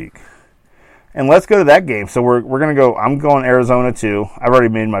in the league. And let's go to that game. So we're going to go, I'm going Arizona too. I've already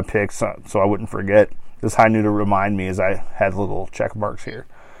made my picks, so I wouldn't forget. This high new to remind me as I had little check marks here.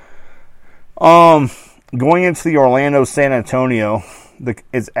 Going into the Orlando San Antonio,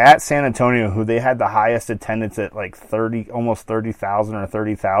 it's at San Antonio, who they had the highest attendance at like almost 30,000 or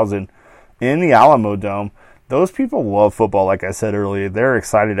 30,000 in the Alamo Dome. Those people love football, like I said earlier. They're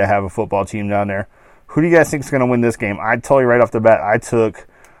excited to have a football team down there. Who do you guys think is going to win this game? I'd tell you right off the bat, I took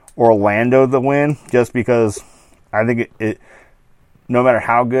Orlando to win just because I think it no matter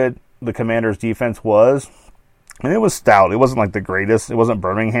how good the Commanders' defense was, and it was stout. It wasn't like the greatest. It wasn't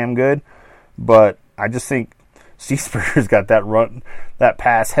Birmingham good, but I just think Steve Spurrier's got that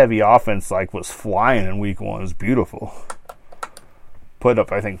pass-heavy offense was flying in week 1. It was beautiful. Put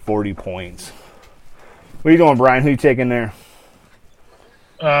up, I think, 40 points. What are you doing, Brian? Who are you taking there?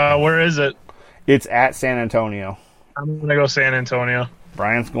 Where is it? It's at San Antonio. I'm going to go San Antonio.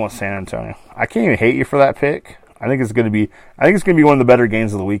 Brian's going San Antonio. I can't even hate you for that pick. I think it's going to be one of the better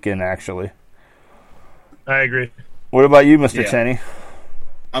games of the weekend, actually. I agree. What about you, Mr. Tenney?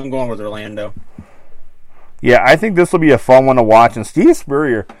 I'm going with Orlando. Yeah, I think this will be a fun one to watch. And Steve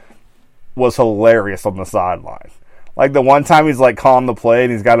Spurrier was hilarious on the sideline. Like the one time he's calling the play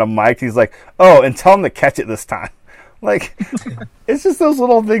and he's got a mic. He's like, "Oh, and tell him to catch it this time." It's just those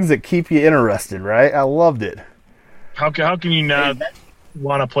little things that keep you interested, right? I loved it. How can you not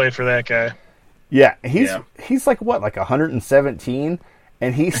want to play for that guy? Yeah, he's like 117,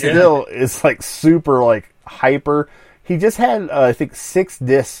 and he still is super hyper. He just had I think 6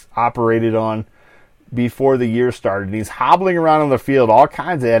 discs operated on before the year started. And he's hobbling around on the field, all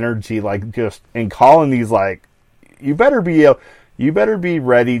kinds of energy, and calling these you better be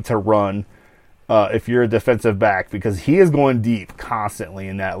ready to run if you're a defensive back, because he is going deep constantly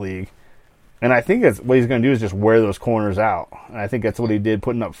in that league. And I think that's what he's going to do is just wear those corners out. And I think that's what he did,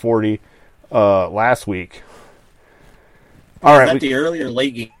 putting up 40 last week. All right, is that the early or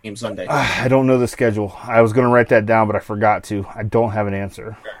late game Sunday? I don't know the schedule. I was going to write that down, but I forgot to. I don't have an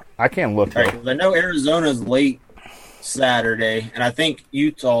answer. I can't look. All right, I know Arizona's late Saturday, and I think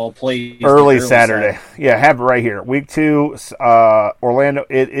Utah plays early Saturday. Yeah, I have it right here. Week 2, Orlando.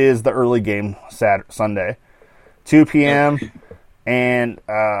 It is the early game Sunday, 2 p.m. Okay. And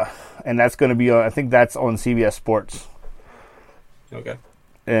that's going to be I think that's on CBS Sports. Okay.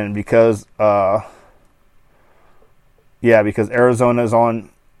 And because Arizona is on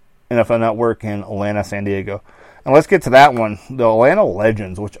NFL Network and Atlanta, San Diego. And let's get to that one. The Atlanta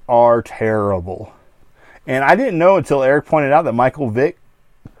Legends, which are terrible. And I didn't know until Eric pointed out that Michael Vick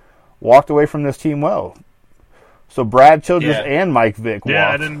walked away from this team well. So Brad Childress and Mike Vick walked. Yeah,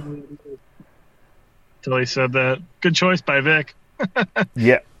 I didn't until he said that. Good choice by Vick.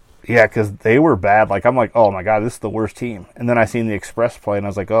 Yeah, because they were bad. I'm like, oh my God, this is the worst team. And then I seen the Express play, and I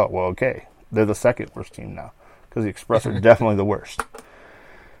was like, oh, well, okay. They're the second worst team now, because the Express are definitely the worst.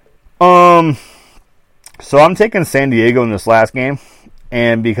 So I'm taking San Diego in this last game,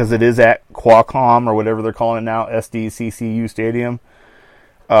 and because it is at Qualcomm, or whatever they're calling it now, SDCCU Stadium,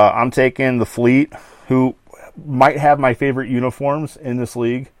 I'm taking the Fleet, who might have my favorite uniforms in this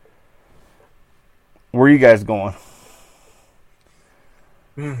league. Where are you guys going?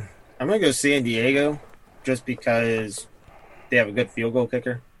 I'm going to go San Diego just because they have a good field goal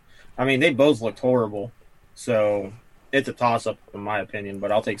kicker. I mean, they both looked horrible. So it's a toss-up in my opinion,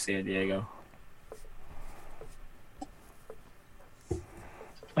 but I'll take San Diego.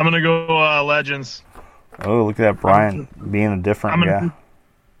 I'm going to go Legends. Oh, look at that, Brian being a different guy.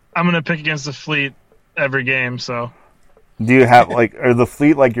 I'm going to pick against the Fleet every game, so. Do you have, are the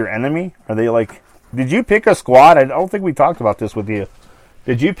Fleet your enemy? Are they did you pick a squad? I don't think we talked about this with you.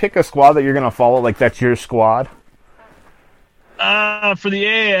 Did you pick a squad that you're going to follow? That's your squad? For the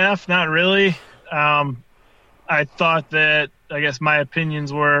AAF, not really. I thought that, I guess my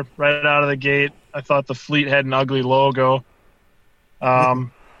opinions were right out of the gate. I thought the Fleet had an ugly logo.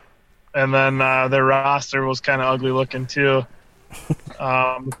 And then their roster was kind of ugly looking too.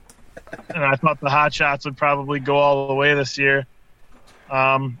 And I thought the Hot Shots would probably go all the way this year.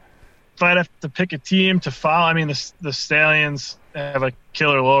 If I'd have to pick a team to follow, I mean, the Stallions have a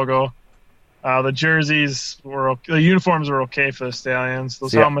killer logo. The jerseys the uniforms were okay for the Stallions.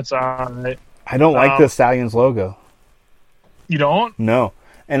 Those helmets are all right. I don't like the Stallions logo. You don't? No.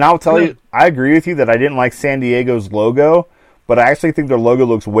 And I'll tell you, I agree with you that I didn't like San Diego's logo, but I actually think their logo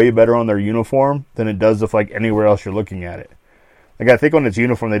looks way better on their uniform than it does if anywhere else you're looking at it. I think on its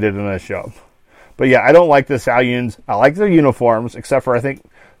uniform they did a nice job. But yeah, I don't like the Stallions. I like their uniforms, except for I think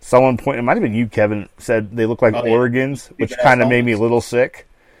someone it might have been you, Kevin, said they look like Oregon's, which kind of made me a little sick.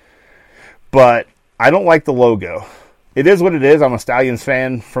 But I don't like the logo. It is what it is. I'm a Stallions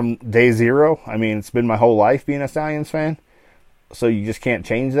fan from day zero. I mean, it's been my whole life being a Stallions fan. So you just can't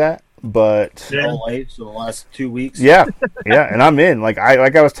change that. But yeah. Life, so the last 2 weeks. Yeah, and I'm in. Like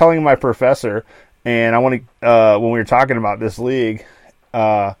I was telling my professor, and I want to when we were talking about this league,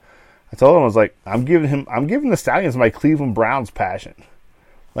 I told him I was like, I'm giving the Stallions my Cleveland Browns passion.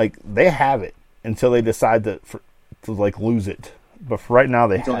 Like they have it until they decide to like lose it. But for right now,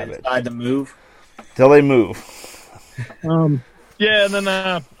 they have it. Decide to move. Till they move. Yeah, and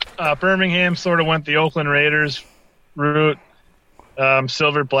then Birmingham sort of went the Oakland Raiders route.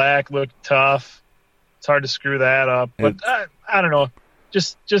 Silver black looked tough. It's hard to screw that up, but I don't know.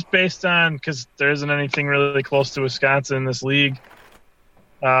 Just based on because there isn't anything really close to Wisconsin in this league.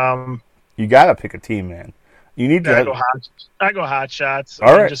 You gotta pick a team, man. You need to. I go Hot Shots.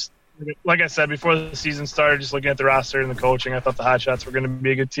 All right. Just like I said before the season started, just looking at the roster and the coaching, I thought the Hot Shots were going to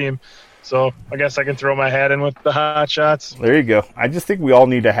be a good team. So I guess I can throw my hat in with the Hot Shots. There you go. I just think we all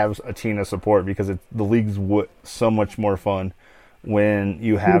need to have a team to support because the league's so much more fun when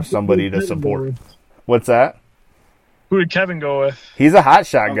you have somebody to support. What's that? Who did Kevin go with? He's a hot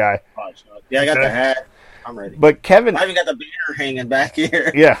shot guy. Hot shot. Yeah, I got the hat. I'm ready. But Kevin, I even got the banner hanging back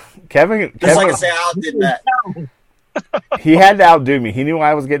here. Yeah, Kevin. Just like I say, I did that. He had to outdo me. He knew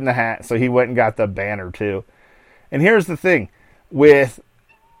I was getting the hat, so he went and got the banner too. And here's the thing with,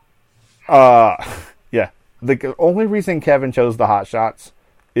 the only reason Kevin chose the Hot Shots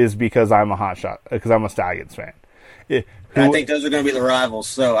is because I'm a Stallions fan. I think those are going to be the rivals,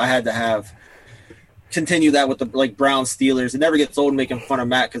 so I had to continue that with the Brown Steelers. It never gets old making fun of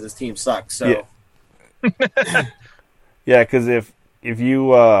Matt because his team sucks. So, yeah, because if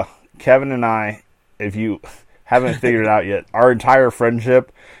you Kevin and I, if you haven't figured it out yet, our entire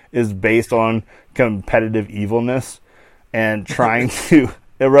friendship is based on competitive evilness and trying to,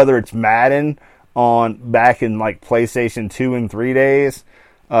 whether it's Madden back in like PlayStation 2 and 3 days.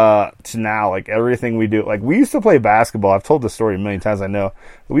 To now, like everything we do, like we used to play basketball. I've told this story a million times, I know.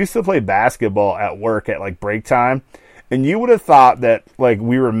 We used to play basketball at work at like break time, and you would have thought that like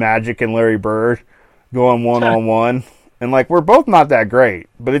we were Magic and Larry Bird going 1-on-1, and like we're both not that great,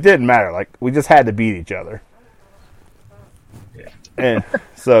 but it didn't matter. Like we just had to beat each other. Yeah. And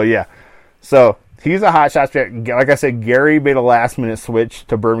so he's a hot shot. Like I said, Gary made a last minute switch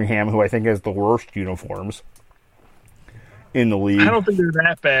to Birmingham, who I think has the worst uniforms in the league. I don't think they're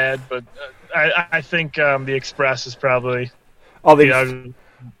that bad, but I think the Express is probably. Oh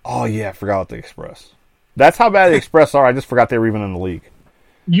yeah, I forgot about the Express. That's how bad the Express are. I just forgot they were even in the league.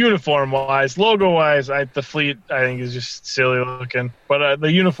 Uniform wise, logo wise, the Fleet I think is just silly looking, but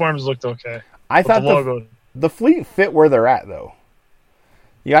the uniforms looked okay. I thought the Fleet fit where they're at though.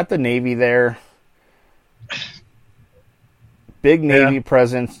 You got the Navy there, big Navy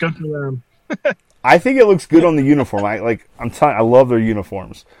presence. Good for them. I think it looks good on the uniform. I'm telling you, I love their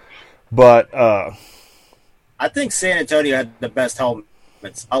uniforms. But I think San Antonio had the best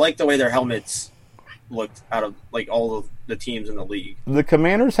helmets. I like the way their helmets looked out of like all of the teams in the league. The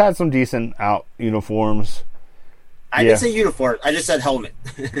Commanders had some decent out uniforms. I didn't say uniform. I just said helmet.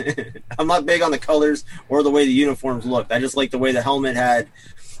 I'm not big on the colors or the way the uniforms looked. I just like the way the helmet had,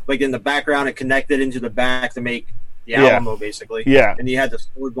 like in the background, it connected into the back to make the Alamo, basically. Yeah. And you had the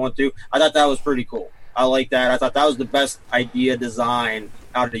sword going through. I thought that was pretty cool. I like that. I thought that was the best idea design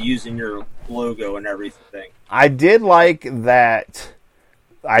out of using your logo and everything. I did like that.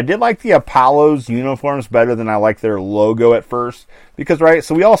 I did like the Apollo's uniforms better than I liked their logo at first. Because, right,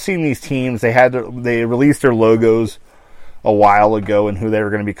 so we all seen these teams. They released their logos a while ago and who they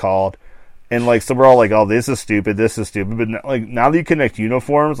were going to be called. And, like, so we're all like, oh, this is stupid. But, like, now that you connect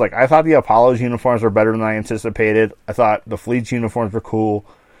uniforms, like, I thought the Apollo's uniforms were better than I anticipated. I thought the Fleet's uniforms were cool.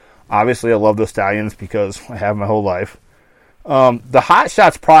 Obviously, I love the Stallions because I have my whole life. The Hot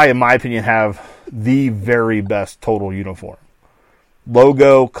Shots probably, in my opinion, have the very best total uniform.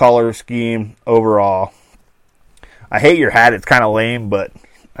 Logo, color scheme, overall. I hate your hat. It's kind of lame, but,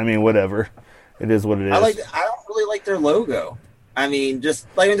 I mean, whatever. It is what it is. I don't really like their logo. I mean, just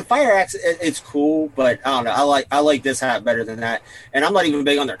like the Fire Axe, it's cool, but I don't know. I like this hat better than that, and I'm not even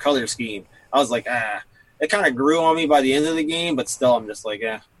big on their color scheme. I was like, it kind of grew on me by the end of the game, but still, I'm just like,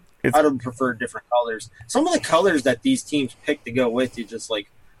 I'd have preferred different colors. Some of the colors that these teams pick to go with, you just like,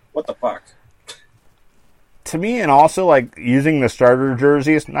 what the fuck? To me, and also like using the starter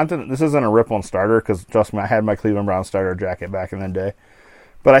jerseys. Not that this isn't a rip on starter because trust me, I had my Cleveland Browns starter jacket back in the day.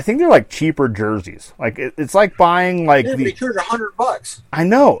 But I think they're like cheaper jerseys. Like it's like buying like they charge $100. I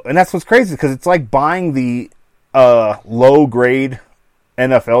know, and that's what's crazy because it's like buying the low grade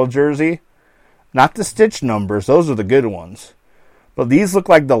NFL jersey, not the stitch numbers. Those are the good ones, but these look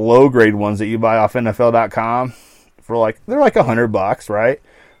like the low grade ones that you buy off NFL.com for they're like $100, right?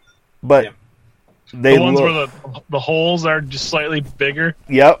 But the ones where the holes are just slightly bigger.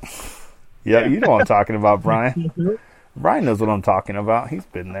 Yep. Yeah, you know what I'm talking about, Brian. Brian knows what I'm talking about. He's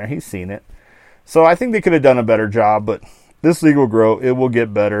been there. He's seen it. So I think they could have done a better job, but this league will grow. It will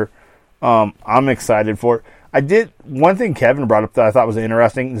get better. I'm excited for it. One thing Kevin brought up that I thought was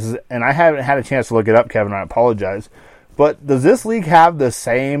interesting, and I haven't had a chance to look it up, Kevin, I apologize. But does this league have the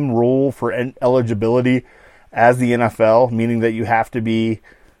same rule for eligibility as the NFL, meaning that you have to be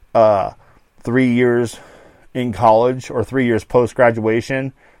 3 years in college or 3 years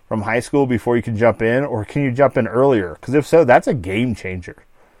post-graduation from high school before you can jump in, or can you jump in earlier? Because if so, that's a game changer.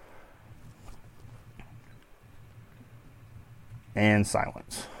 And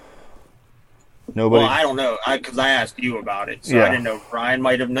silence. Nobody. Well, I don't know, because I asked you about it, so I didn't know if Brian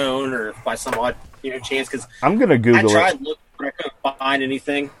might have known, or by some odd chance. Because I'm gonna Google it. I tried looking, but I couldn't find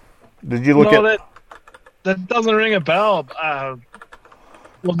anything. Did you look at? That doesn't ring a bell.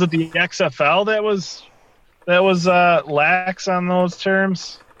 Was it the XFL that was lax on those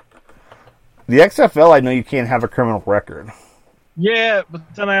terms? The XFL, I know you can't have a criminal record. Yeah,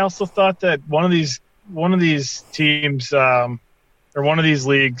 but then I also thought that one of these teams or one of these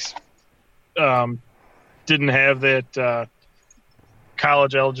leagues didn't have that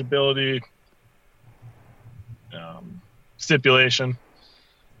college eligibility stipulation.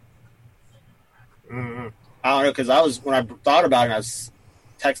 Mm-hmm. I don't know, because when I thought about it, I was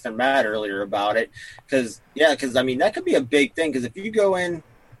texting Matt earlier about it. Because I mean, that could be a big thing. Because if you go in,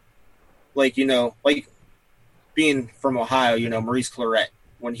 like being from Ohio, Maurice Clarett,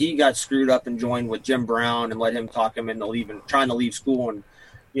 when he got screwed up and joined with Jim Brown and let him talk him into trying to leave school and,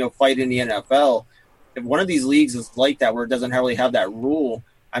 fight in the NFL. If one of these leagues is like that, where it doesn't really have that rule,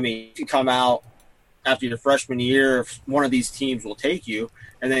 I mean, if you come out after your freshman year, if one of these teams will take you,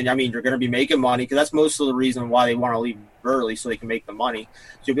 and then, I mean, you're going to be making money, because that's most of the reason why they want to leave early, so they can make the money.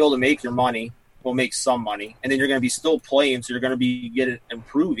 So you'll be able to make your money, make some money, and then you're going to be still playing, so you're going to be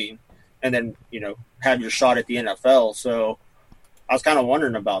improving, and then, have your shot at the NFL. So I was kind of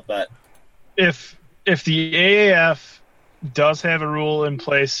wondering about that. If the AAF does have a rule in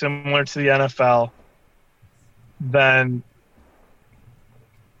place similar to the NFL, then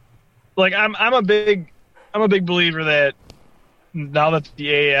I'm a big believer that now that the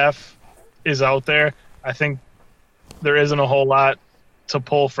AAF is out there, I think there isn't a whole lot to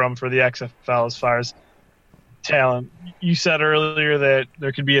pull from for the XFL as far as talent. You said earlier that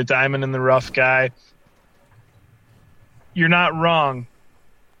there could be a diamond in the rough guy. You're not wrong,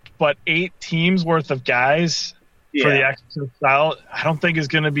 but 8 teams worth of guys for the XFL, I don't think is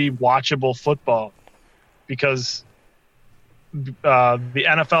going to be watchable football, because the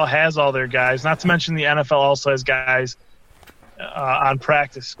NFL has all their guys. Not to mention the NFL also has guys on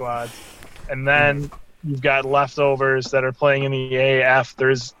practice squads, and then you've got leftovers that are playing in the AAF.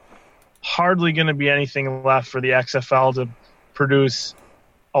 There's hardly going to be anything left for the XFL to produce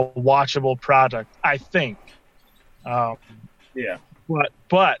a watchable product, I think. But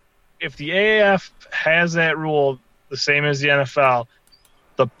if the AAF has that rule the same as the NFL,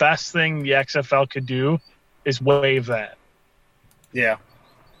 the best thing the XFL could do is waive that. Yeah.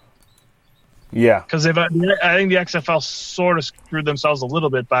 Yeah. Because I think the XFL sort of screwed themselves a little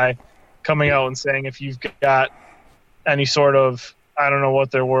bit by coming out and saying if you've got any sort of, I don't know what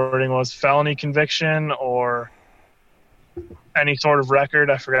their wording was, felony conviction or any sort of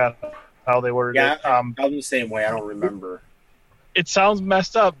record. I forgot how they worded it. I'm the same way. I don't remember. It sounds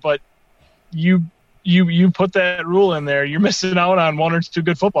messed up, but you put that rule in there, you're missing out on 1 or 2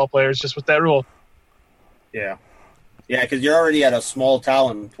 good football players just with that rule. Yeah. Yeah, because you're already at a small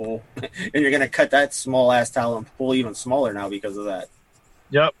talent pool, and you're going to cut that small-ass talent pool even smaller now because of that.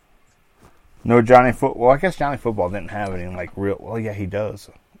 Yep. No Johnny Football. Well, I guess Johnny Football didn't have any real. Well, yeah, he does.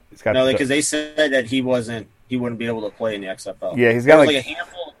 He's got because they said that he wouldn't be able to play in the XFL. Yeah, he's got a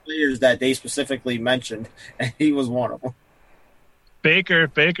handful of players that they specifically mentioned, and he was one of them.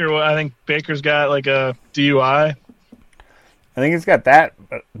 Baker. I think Baker's got a DUI. I think he's got that.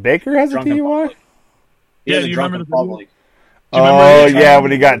 Baker has Drunken a DUI. Public. Yeah, do you remember the public? Oh yeah,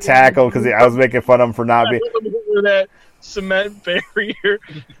 when he got tackled because I was making fun of him for not being that cement barrier.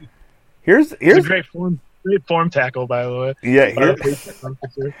 Here's a great form tackle, by the way. Yeah.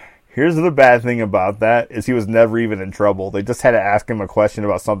 Here's the bad thing about that is he was never even in trouble. They just had to ask him a question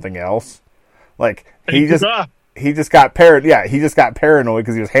about something else. He just got paranoid. Yeah, he just got paranoid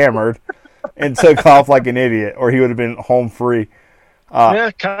because he was hammered and took off like an idiot, or he would have been home free.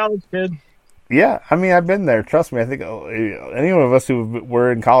 College kid. Yeah, I mean, I've been there. Trust me. I think any of us who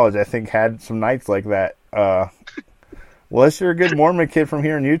were in college, I think, had some nights like that. Unless you're a good Mormon kid from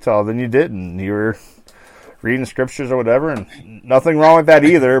here in Utah, then you didn't. You were reading scriptures or whatever, and nothing wrong with that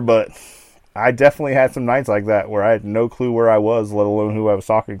either, but I definitely had some nights like that where I had no clue where I was, let alone who I was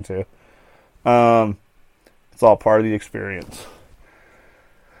talking to. It's all part of the experience.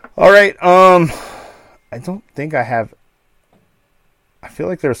 All right. I don't think I have. I feel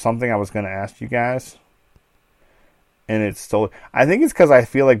like there's something I was going to ask you guys, and it's still. I think it's because I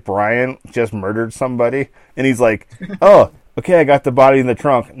feel like Brian just murdered somebody, and he's like, "Oh, okay, I got the body in the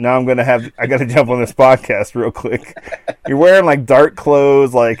trunk. Now I got to jump on this podcast real quick." You're wearing like dark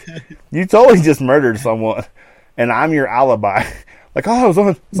clothes, like you totally just murdered someone, and I'm your alibi. Like, oh, it's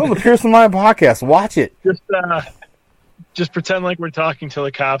on the Pierce and Lion podcast. Watch it. Just pretend like we're talking till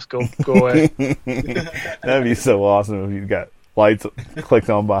the cops go away. That'd be so awesome if you got lights clicked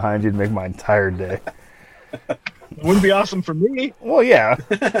on behind you to make my entire day. It wouldn't be awesome for me. Well, yeah.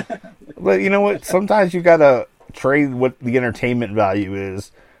 But you know what? Sometimes you gotta trade what the entertainment value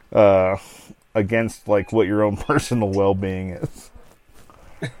is against like what your own personal well-being is.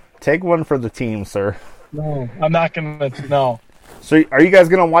 Take one for the team, sir. No, I'm not gonna. No. So, are you guys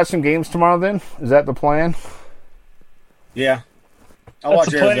gonna watch some games tomorrow? Then is that the plan? Yeah, I'll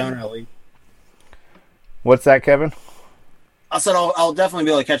watch Arizona at least. What's that, Kevin? I said I'll definitely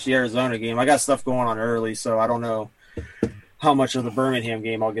be able to catch the Arizona game. I got stuff going on early, so I don't know how much of the Birmingham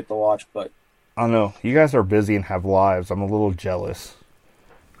game I'll get to watch. But I don't know. You guys are busy and have lives. I'm a little jealous.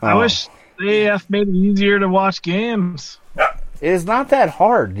 I wish the AF made it easier to watch games. It's not that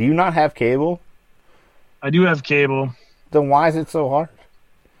hard. Do you not have cable? I do have cable. Then why is it so hard?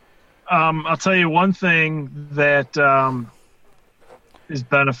 I'll tell you one thing that is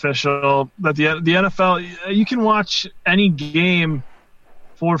beneficial. That the NFL, you can watch any game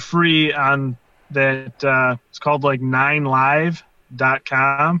for free on that. It's called like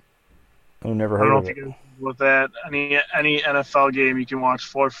 9live.com. I've never I heard don't know of if it. you can with that. Any NFL game you can watch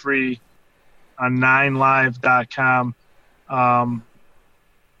for free on 9live.com.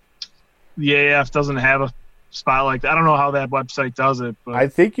 The AF doesn't have a spot like that. I don't know how that website does it, but I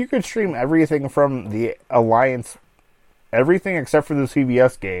think you could stream everything from the Alliance, everything except for the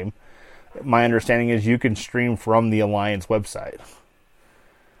CBS game. My understanding is you can stream from the Alliance website.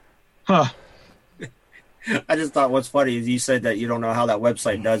 huh? I just thought what's funny is you said that you don't know how that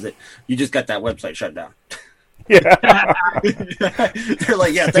website does it. You just got that website shut down. Yeah. They're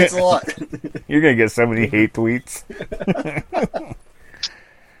like, yeah, thanks a lot. You're going to get so many hate tweets.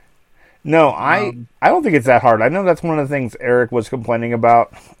 No, I don't think it's that hard. I know that's one of the things Eric was complaining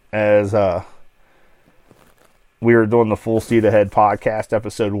about as we were doing the Full Speed Ahead podcast,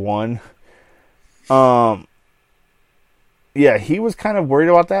 episode 1. Yeah, he was kind of worried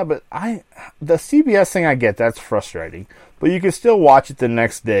about that, but the CBS thing, I get, that's frustrating. But you can still watch it the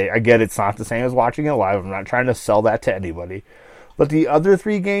next day. I get it's not the same as watching it live. I'm not trying to sell that to anybody. But the other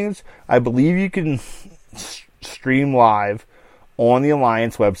 3 games, I believe you can stream live on the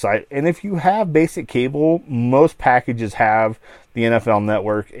Alliance website. And if you have basic cable, most packages have the NFL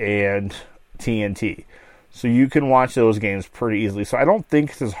Network and TNT. So you can watch those games pretty easily. So I don't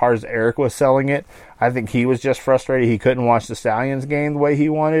think it's as hard as Eric was selling it. I think he was just frustrated he couldn't watch the Stallions game the way he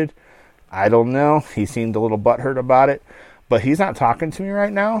wanted. I don't know. He seemed a little butthurt about it. But he's not talking to me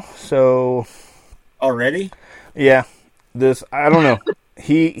right now. So already? Yeah. I don't know.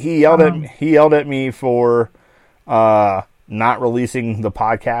 He yelled at me for not releasing the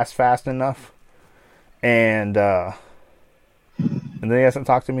podcast fast enough, and then he hasn't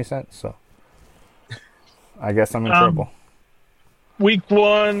talked to me since. So I guess I'm in trouble. Week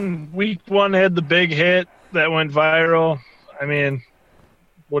one had the big hit that went viral. I mean,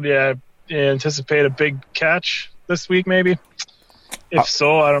 would you anticipate a big catch this week? Maybe. If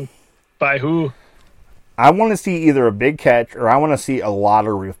so, I don't. By who? I want to see either a big catch or I want to see a lot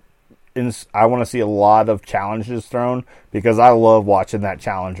of. I want to see a lot of challenges thrown because I love watching that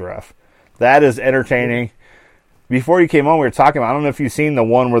challenge ref. That is entertaining. Before you came on, we were talking about, I don't know if you've seen the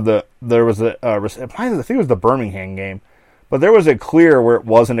one where there was I think it was the Birmingham game, but there was a clear where it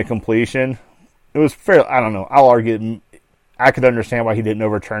wasn't a completion. It was fair. I don't know. I'll argue. I could understand why he didn't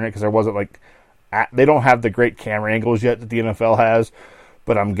overturn it because there wasn't they don't have the great camera angles yet that the NFL has.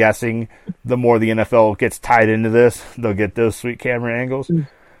 But I'm guessing the more the NFL gets tied into this, they'll get those sweet camera angles.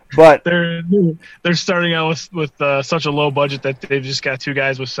 But they're starting out with such a low budget that they've just got 2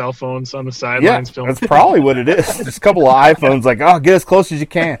 guys with cell phones on the sidelines filming. That's probably what it is. Just a couple of iPhones, like, oh, get as close as you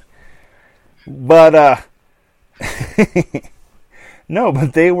can. But no,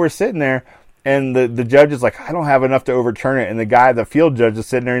 but they were sitting there, and the judge is like, I don't have enough to overturn it. And the field judge is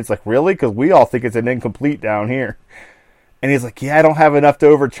sitting there, and he's like, really? Because we all think it's an incomplete down here. And he's like, yeah, I don't have enough to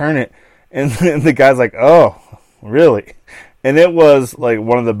overturn it. And the guy's like, oh, really? And it was like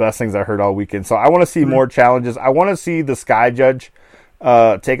one of the best things I heard all weekend. So I want to see more challenges. I want to see the Sky Judge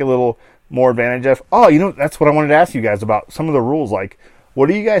take a little more advantage of. Oh, that's what I wanted to ask you guys about. Some of the rules, like What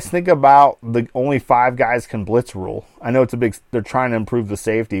do you guys think about the only 5 guys can blitz rule? I know they're trying to improve the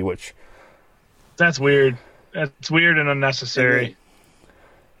safety, which... That's weird. That's weird and unnecessary.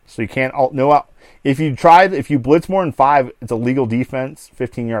 So you can't... If you blitz more than 5, it's a legal defense,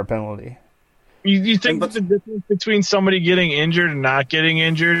 15-yard penalty. You think the difference between somebody getting injured and not getting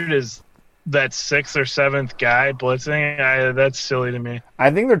injured is that 6th or 7th guy blitzing? That's silly to me.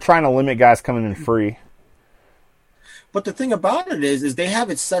 I think they're trying to limit guys coming in free. But the thing about it is they have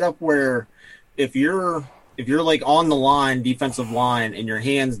it set up where if you're like on the line, defensive line, and your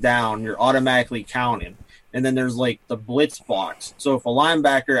hands down, you're automatically counting. And then there's like the blitz box. So if a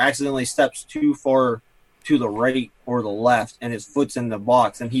linebacker accidentally steps too far to the right or the left and his foot's in the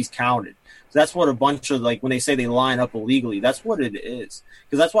box, then he's counted. So that's what a bunch of, like, when they say they line up illegally, that's what it is.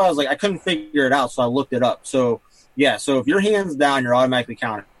 Because that's why I was like, I couldn't figure it out, so I looked it up. So yeah, so if your hand's down, you're automatically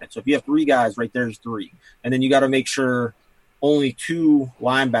counted. So if you have 3 guys, right there's 3. And then you got to make sure only 2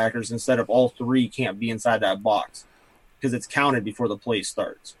 linebackers instead of all 3 can't be inside that box because it's counted before the play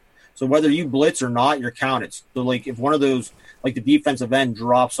starts. So whether you blitz or not, you're counted. So, like, if one of those, like the defensive end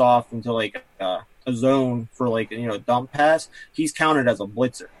drops off into, like, a zone for, like, a dump pass, he's counted as a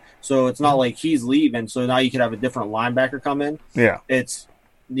blitzer. So it's not like he's leaving, so now you could have a different linebacker come in. Yeah. It's,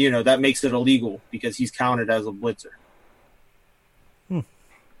 that makes it illegal because he's counted as a blitzer.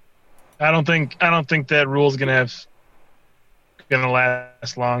 I don't think that rule's gonna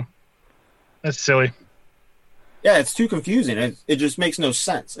last long. That's silly. Yeah, it's too confusing. It just makes no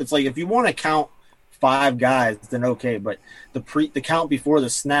sense. It's like if you want to count 5 guys, then okay, but the count before the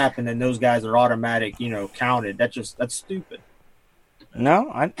snap and then those guys are automatic, counted. That's stupid.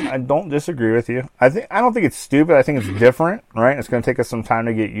 No, I don't disagree with you. I don't think it's stupid. I think it's different, right? It's going to take us some time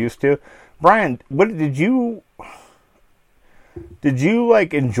to get used to. Brian, what did you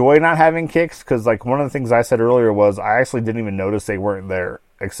like enjoy not having kicks? Because like one of the things I said earlier was I actually didn't even notice they weren't there,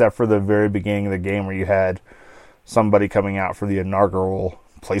 except for the very beginning of the game where you had somebody coming out for the inaugural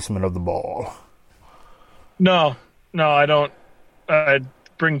placement of the ball. No, I don't.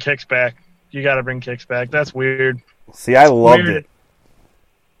 Bring kicks back. You got to bring kicks back. That's weird. See, I loved it.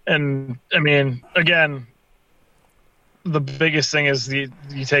 And, I mean, again, the biggest thing is you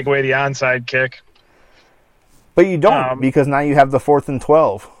take away the onside kick. But you don't, because now you have the 4th and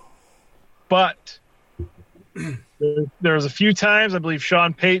 12. But there was a few times, I believe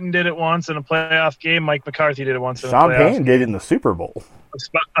Sean Payton did it once in a playoff game. Mike McCarthy did it once in a playoff game. Sean Payton did it in the Super Bowl.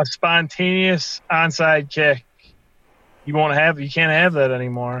 A spontaneous onside kick. You can't have that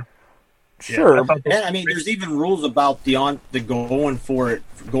anymore. Sure. Yeah, I mean, there's even rules about the going for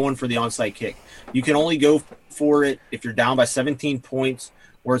the onside kick. You can only go for it if you're down by 17 points,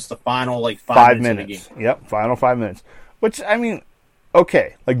 or it's the final 5 minutes of the game. Yep, final 5 minutes. Which, I mean,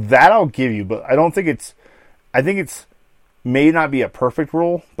 okay, like that I'll give you, but I don't think it's. I think it's may not be a perfect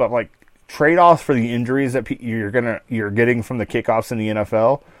rule, but like trade-offs for the injuries that you're getting from the kickoffs in the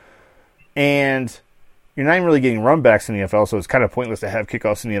NFL, and you're not even really getting runbacks in the NFL, so it's kind of pointless to have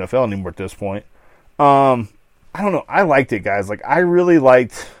kickoffs in the NFL anymore at this point. I don't know. I liked it, guys. Like, I really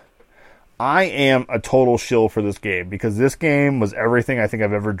liked... I am a total shill for this game because this game was everything I think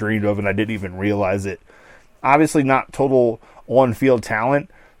I've ever dreamed of, and I didn't even realize it. Obviously not total on-field talent,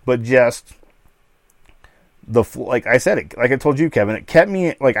 but just... like I said, like I told you, Kevin, it kept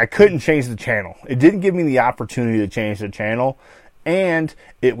me... Like, I couldn't change the channel. It didn't give me the opportunity to change the channel. And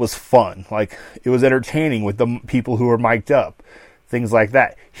it was fun. Like, it was entertaining with the people who were mic'd up. Things like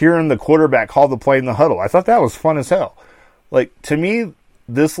that. Hearing the quarterback call the play in the huddle. I thought that was fun as hell. Like, to me,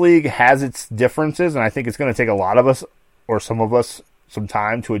 this league has its differences, and I think it's going to take a lot of us, or some of us, some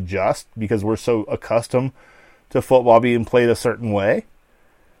time to adjust because we're so accustomed to football being played a certain way.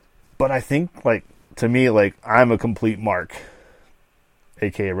 But I think, like, to me, like, I'm a complete mark,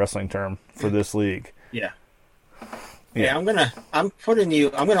 aka wrestling term, for this league. Yeah. Yeah, I'm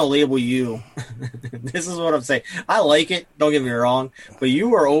gonna label you. This is what I'm saying. I like it, don't get me wrong, but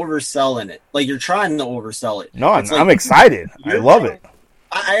you are overselling it. Like, you're trying to oversell it. No, I'm excited. I love it.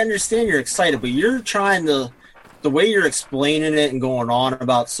 I understand you're excited, but you're trying to, the way you're explaining it and going on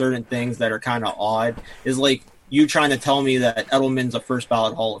about certain things that are kind of odd is like you trying to tell me that Edelman's a first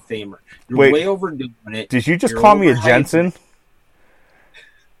ballot Hall of Famer. You're way overdoing it. Did you just call me a Jensen?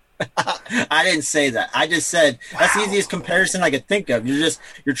 I didn't say that. I just said that's the easiest comparison I could think of.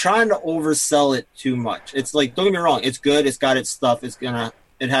 You're trying to oversell it too much. It's like, don't get me wrong, it's good, it's got its stuff,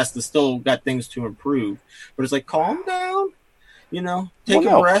 it has to still got things to improve. But it's like, calm down, take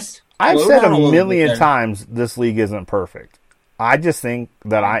a breath. I've said a million times this league isn't perfect. I just think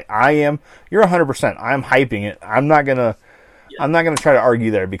that I am, you're 100%. I'm hyping it. I'm not gonna I'm not going to try to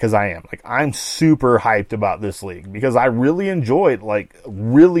argue there because I am. Like, I'm super hyped about this league because I really enjoyed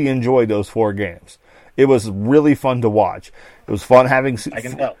those 4 games. It was really fun to watch. It was fun having. I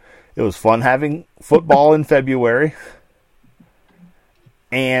can tell. It was fun having football in February.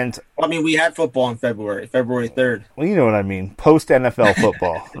 And I mean, we had football in February 3rd. Well, you know what I mean. Post NFL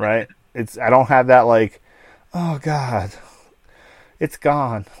football, right? I don't have that like, oh God, it's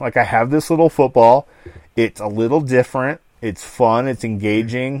gone. Like, I have this little football. It's a little different. It's fun. It's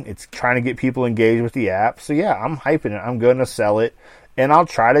engaging. It's trying to get people engaged with the app. So yeah, I'm hyping it. I'm going to sell it, and I'll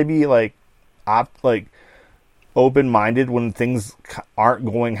try to be open-minded when things aren't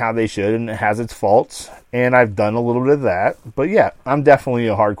going how they should, and it has its faults. And I've done a little bit of that. But yeah, I'm definitely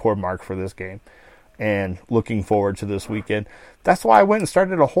a hardcore mark for this game, and looking forward to this weekend. That's why I went and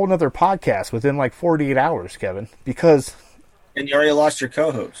started a whole nother podcast within like 48 hours, Kevin, because. And you already lost your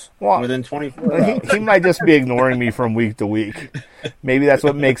co-host within 24 hours. He might just be ignoring me from week to week. Maybe that's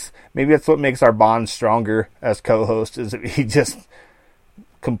what makes our bond stronger as co-host, is that he just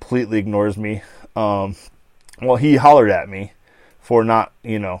completely ignores me. Well, he hollered at me for not,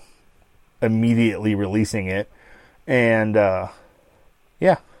 immediately releasing it. And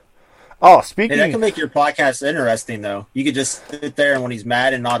yeah. Oh, speaking that can make your podcast interesting, though. You could just sit there, and when he's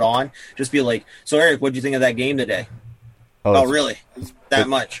mad and not on, just be like, "So, Eric, what'd you think of that game today?" Oh, really? That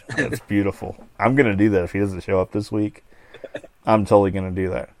much? That's beautiful. I'm going to do that if he doesn't show up this week. I'm totally going to do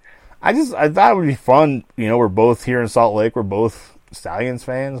that. I thought it would be fun. We're both here in Salt Lake. We're both Stallions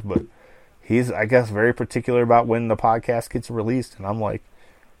fans, but he's, I guess, very particular about when the podcast gets released. And I'm like,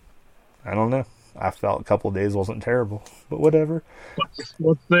 I don't know. I felt a couple of days wasn't terrible, but whatever.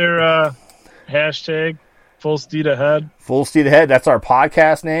 What's their hashtag? Full Steed Ahead? Full Steed Ahead. That's our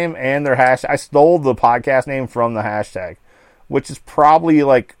podcast name and their hashtag. I stole the podcast name from the hashtag, which is probably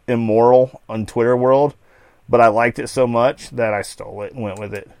like immoral on Twitter world, but I liked it so much that I stole it and went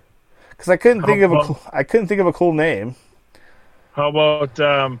with it because I couldn't think of a cool name. How about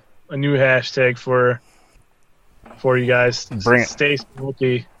a new hashtag for you guys? Bring it. Stay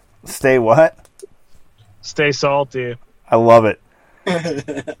salty. Stay what? Stay salty. I love it.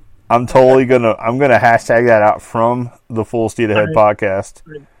 I'm gonna hashtag that out from the Full Steed Ahead podcast.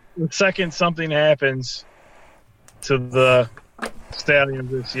 The second something happens to the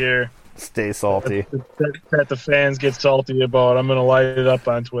Stallions this year, stay salty. That the fans get salty about, I'm gonna light it up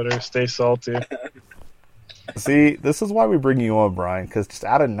on Twitter. Stay salty. See, this is why we bring you on, Brian, because just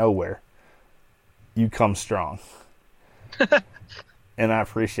out of nowhere, you come strong, and I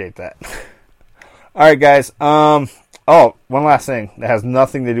appreciate that. All right, guys. Oh, one last thing that has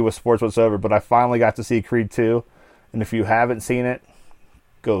nothing to do with sports whatsoever, but I finally got to see Creed 2, and if you haven't seen it,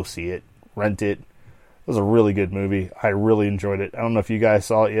 go see it. Rent it. It was a really good movie. I really enjoyed it. I don't know if you guys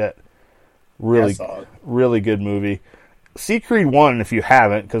saw it yet. Really, yeah, I saw it. Really good movie. See Creed 1 if you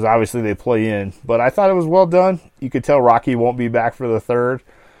haven't, because obviously they play in, but I thought it was well done. You could tell Rocky won't be back for the third.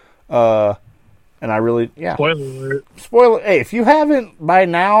 And I really, yeah. Spoiler. Hey, if you haven't by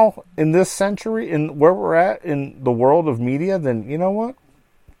now in this century, in where we're at in the world of media, then you know what?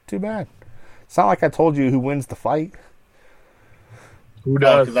 Too bad. It's not like I told you who wins the fight. Who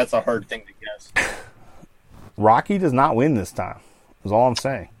does? Because that's a hard thing to guess. Rocky does not win this time. Is all I'm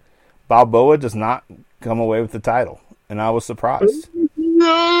saying. Balboa does not come away with the title, and I was surprised.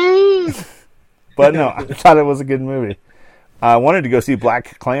 No. But no, I thought it was a good movie. I wanted to go see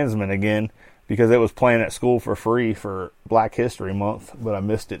Black Klansman again, because it was playing at school for free for Black History Month, but I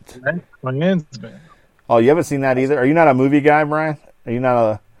missed it. Oh, you haven't seen that either? Are you not a movie guy, Brian? Are you not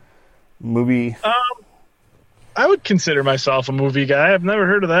a movie? I would consider myself a movie guy. I've never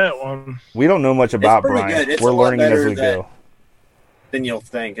heard of that one. We don't know much about Brian. We're learning as we go. Than you'll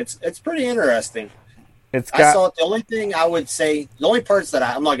think. It's pretty interesting. I saw it. The only thing I would say, the only parts that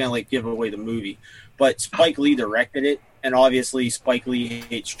I'm not going to give away the movie, but Spike Lee directed it, and obviously Spike Lee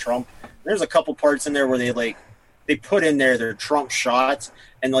hates Trump. There's a couple parts in there where they put in there their Trump shots,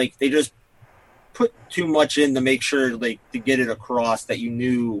 and they just put too much in to make sure to get it across that you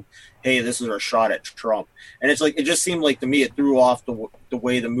knew, hey, this is our shot at Trump. And it's it just seemed like to me it threw off the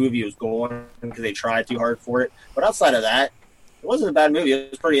way the movie was going because they tried too hard for it. But outside of that, it wasn't a bad movie.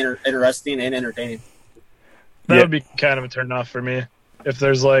 It was pretty interesting and entertaining. That would be kind of a turn off for me. If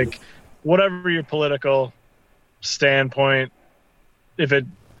there's whatever your political standpoint, if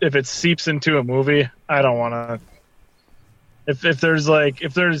it seeps into a movie, I don't want to. If there's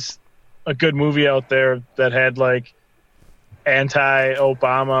a good movie out there that had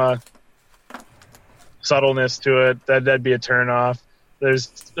anti-Obama subtleness to it, that'd be a turn off.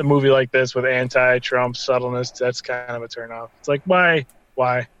 There's a movie like this with anti-Trump subtleness, that's kind of a turn off. It's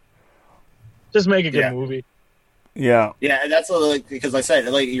why? Just make a good movie. Yeah. Yeah, and that's like, because I said,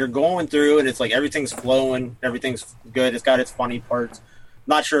 like, you're going through and it's like everything's flowing, everything's good. It's got its funny parts.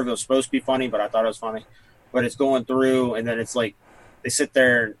 Not sure if it was supposed to be funny, but I thought it was funny. But it's going through, and then it's like they sit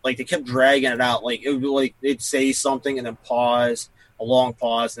there, like they kept dragging it out. Like it would be like they'd say something and then pause, a long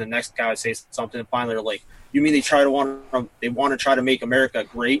pause, and the next guy would say something, and finally they're like, "You mean they want to try to make America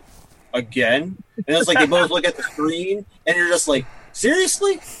great again?" And it's like they both look at the screen, and you're just like,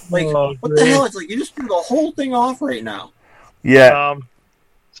 seriously? Like, what the hell? It's like you just threw the whole thing off right now. Yeah.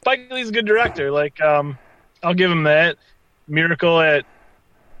 Spike Lee's a good director. Like, I'll give him that. Miracle at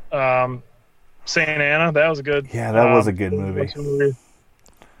St. Anna, that was a good. Yeah, that was a good movie.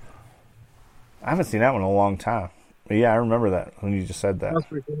 I haven't seen that one in a long time. But yeah, I remember that when you just said that. That's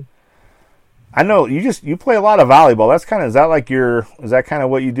pretty cool. I know you play a lot of volleyball. That's kind of is that kind of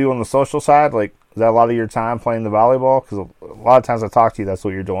what you do on the social side? Like, is that a lot of your time playing the volleyball? Because a lot of times I talk to you, that's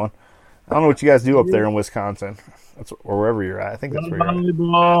what you're doing. I don't know what you guys do up there in Wisconsin, or wherever you're at. I think that's where you're at.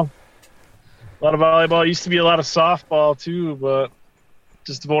 A lot of volleyball. Used to be a lot of softball too, but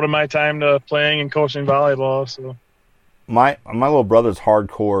just devoted my time to playing and coaching volleyball. So my little brother's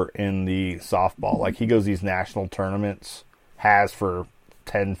hardcore in the softball. Like, he goes these national tournaments, has for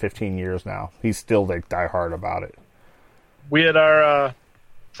 10, 15 years now. He's still like die hard about it. We had our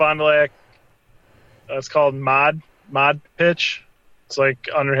Fond du Lac. It's called mod pitch. It's like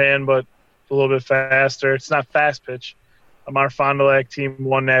underhand, but a little bit faster. It's not fast pitch. Our Fond du Lac team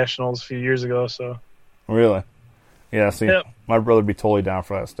won nationals a few years ago. So really, yeah. See, yep. My brother'd be totally down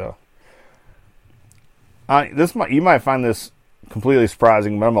for that stuff. You might find this completely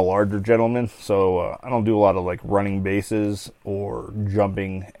surprising, but I'm a larger gentleman, so I don't do a lot of like running bases or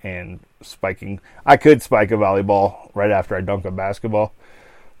jumping and spiking. I could spike a volleyball right after I dunk a basketball,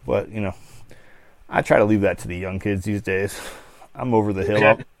 but I try to leave that to the young kids these days. I'm over the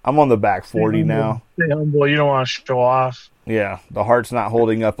hill. I'm on the back 40 now. Stay humble. You don't want to show off. Yeah, the heart's not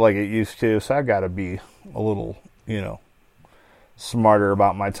holding up like it used to, so I've got to be a little, smarter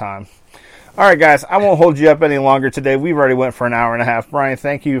about my time. All right, guys, I won't hold you up any longer today. We've already went for an hour and a half. Brian,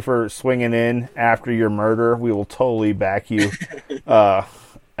 thank you for swinging in after your murder. We will totally back you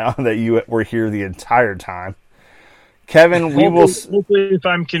that you were here the entire time. Kevin, we will... Hopefully, if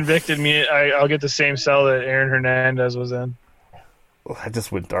I'm convicted, I'll get the same cell that Aaron Hernandez was in. Well, that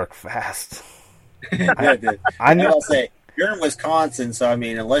just went dark fast. Yeah, it did. I'll say, you're in Wisconsin, so, I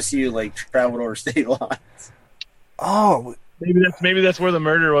mean, unless you, like, traveled over state lines. Oh... Maybe that's where the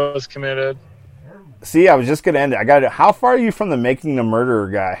murder was committed. See, I was just going to end it. I got it. How far are you from the Making the Murderer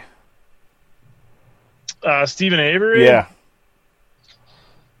guy? Stephen Avery? Yeah.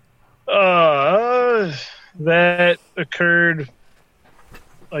 That occurred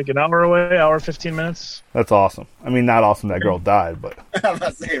like an hour away, hour 15 minutes. That's awesome. I mean, not awesome that girl died, but... I'm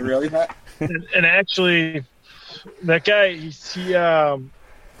about to say, really, Matt? and actually, that guy, he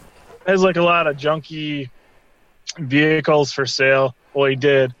has like a lot of junky vehicles for sale. Well, he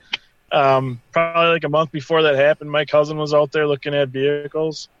did. Probably like a month before that happened, my cousin was out there looking at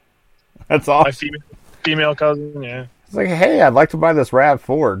vehicles. That's awesome. My female cousin, yeah. It's like, hey, I'd like to buy this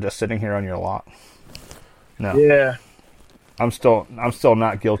RAV4 just sitting here on your lot. No. Yeah. I'm still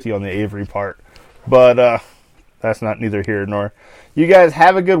not guilty on the Avery part. But that's not neither here nor. You guys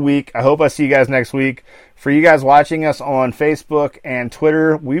have a good week. I hope I see you guys next week. For you guys watching us on Facebook and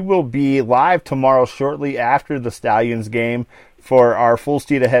Twitter, we will be live tomorrow shortly after the Stallions game for our Full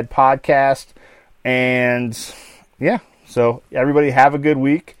Steed Ahead podcast. And, yeah, so everybody have a good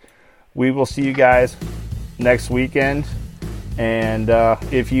week. We will see you guys next weekend. And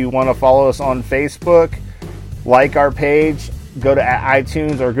if you want to follow us on Facebook, like our page, go to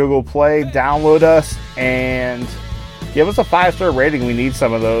iTunes or Google Play, download us, and give us a 5-star rating. We need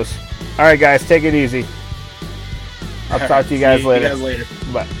some of those. All right, guys, take it easy. I'll talk to you guys later. See you guys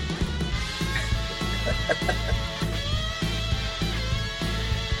later. Bye.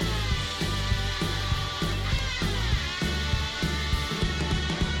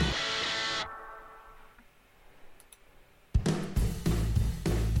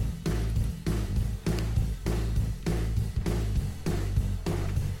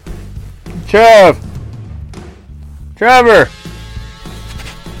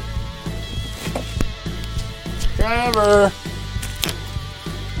 Trevor!